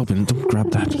unannounced. Albin, don't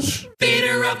grab that.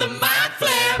 Theater of the Mind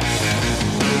Flip.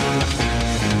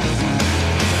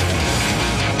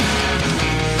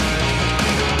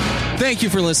 Thank you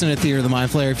for listening to Theater of the Mind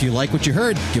Flayer. If you like what you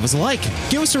heard, give us a like,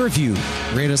 give us a review,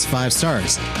 rate us 5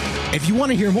 stars. If you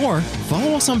want to hear more,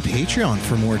 follow us on Patreon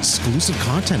for more exclusive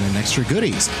content and extra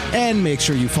goodies. And make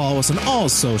sure you follow us on all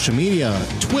social media,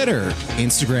 Twitter,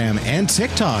 Instagram, and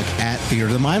TikTok at Theater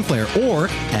of the Mind Flayer or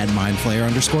at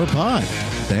MindFlayer_pod.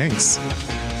 Thanks.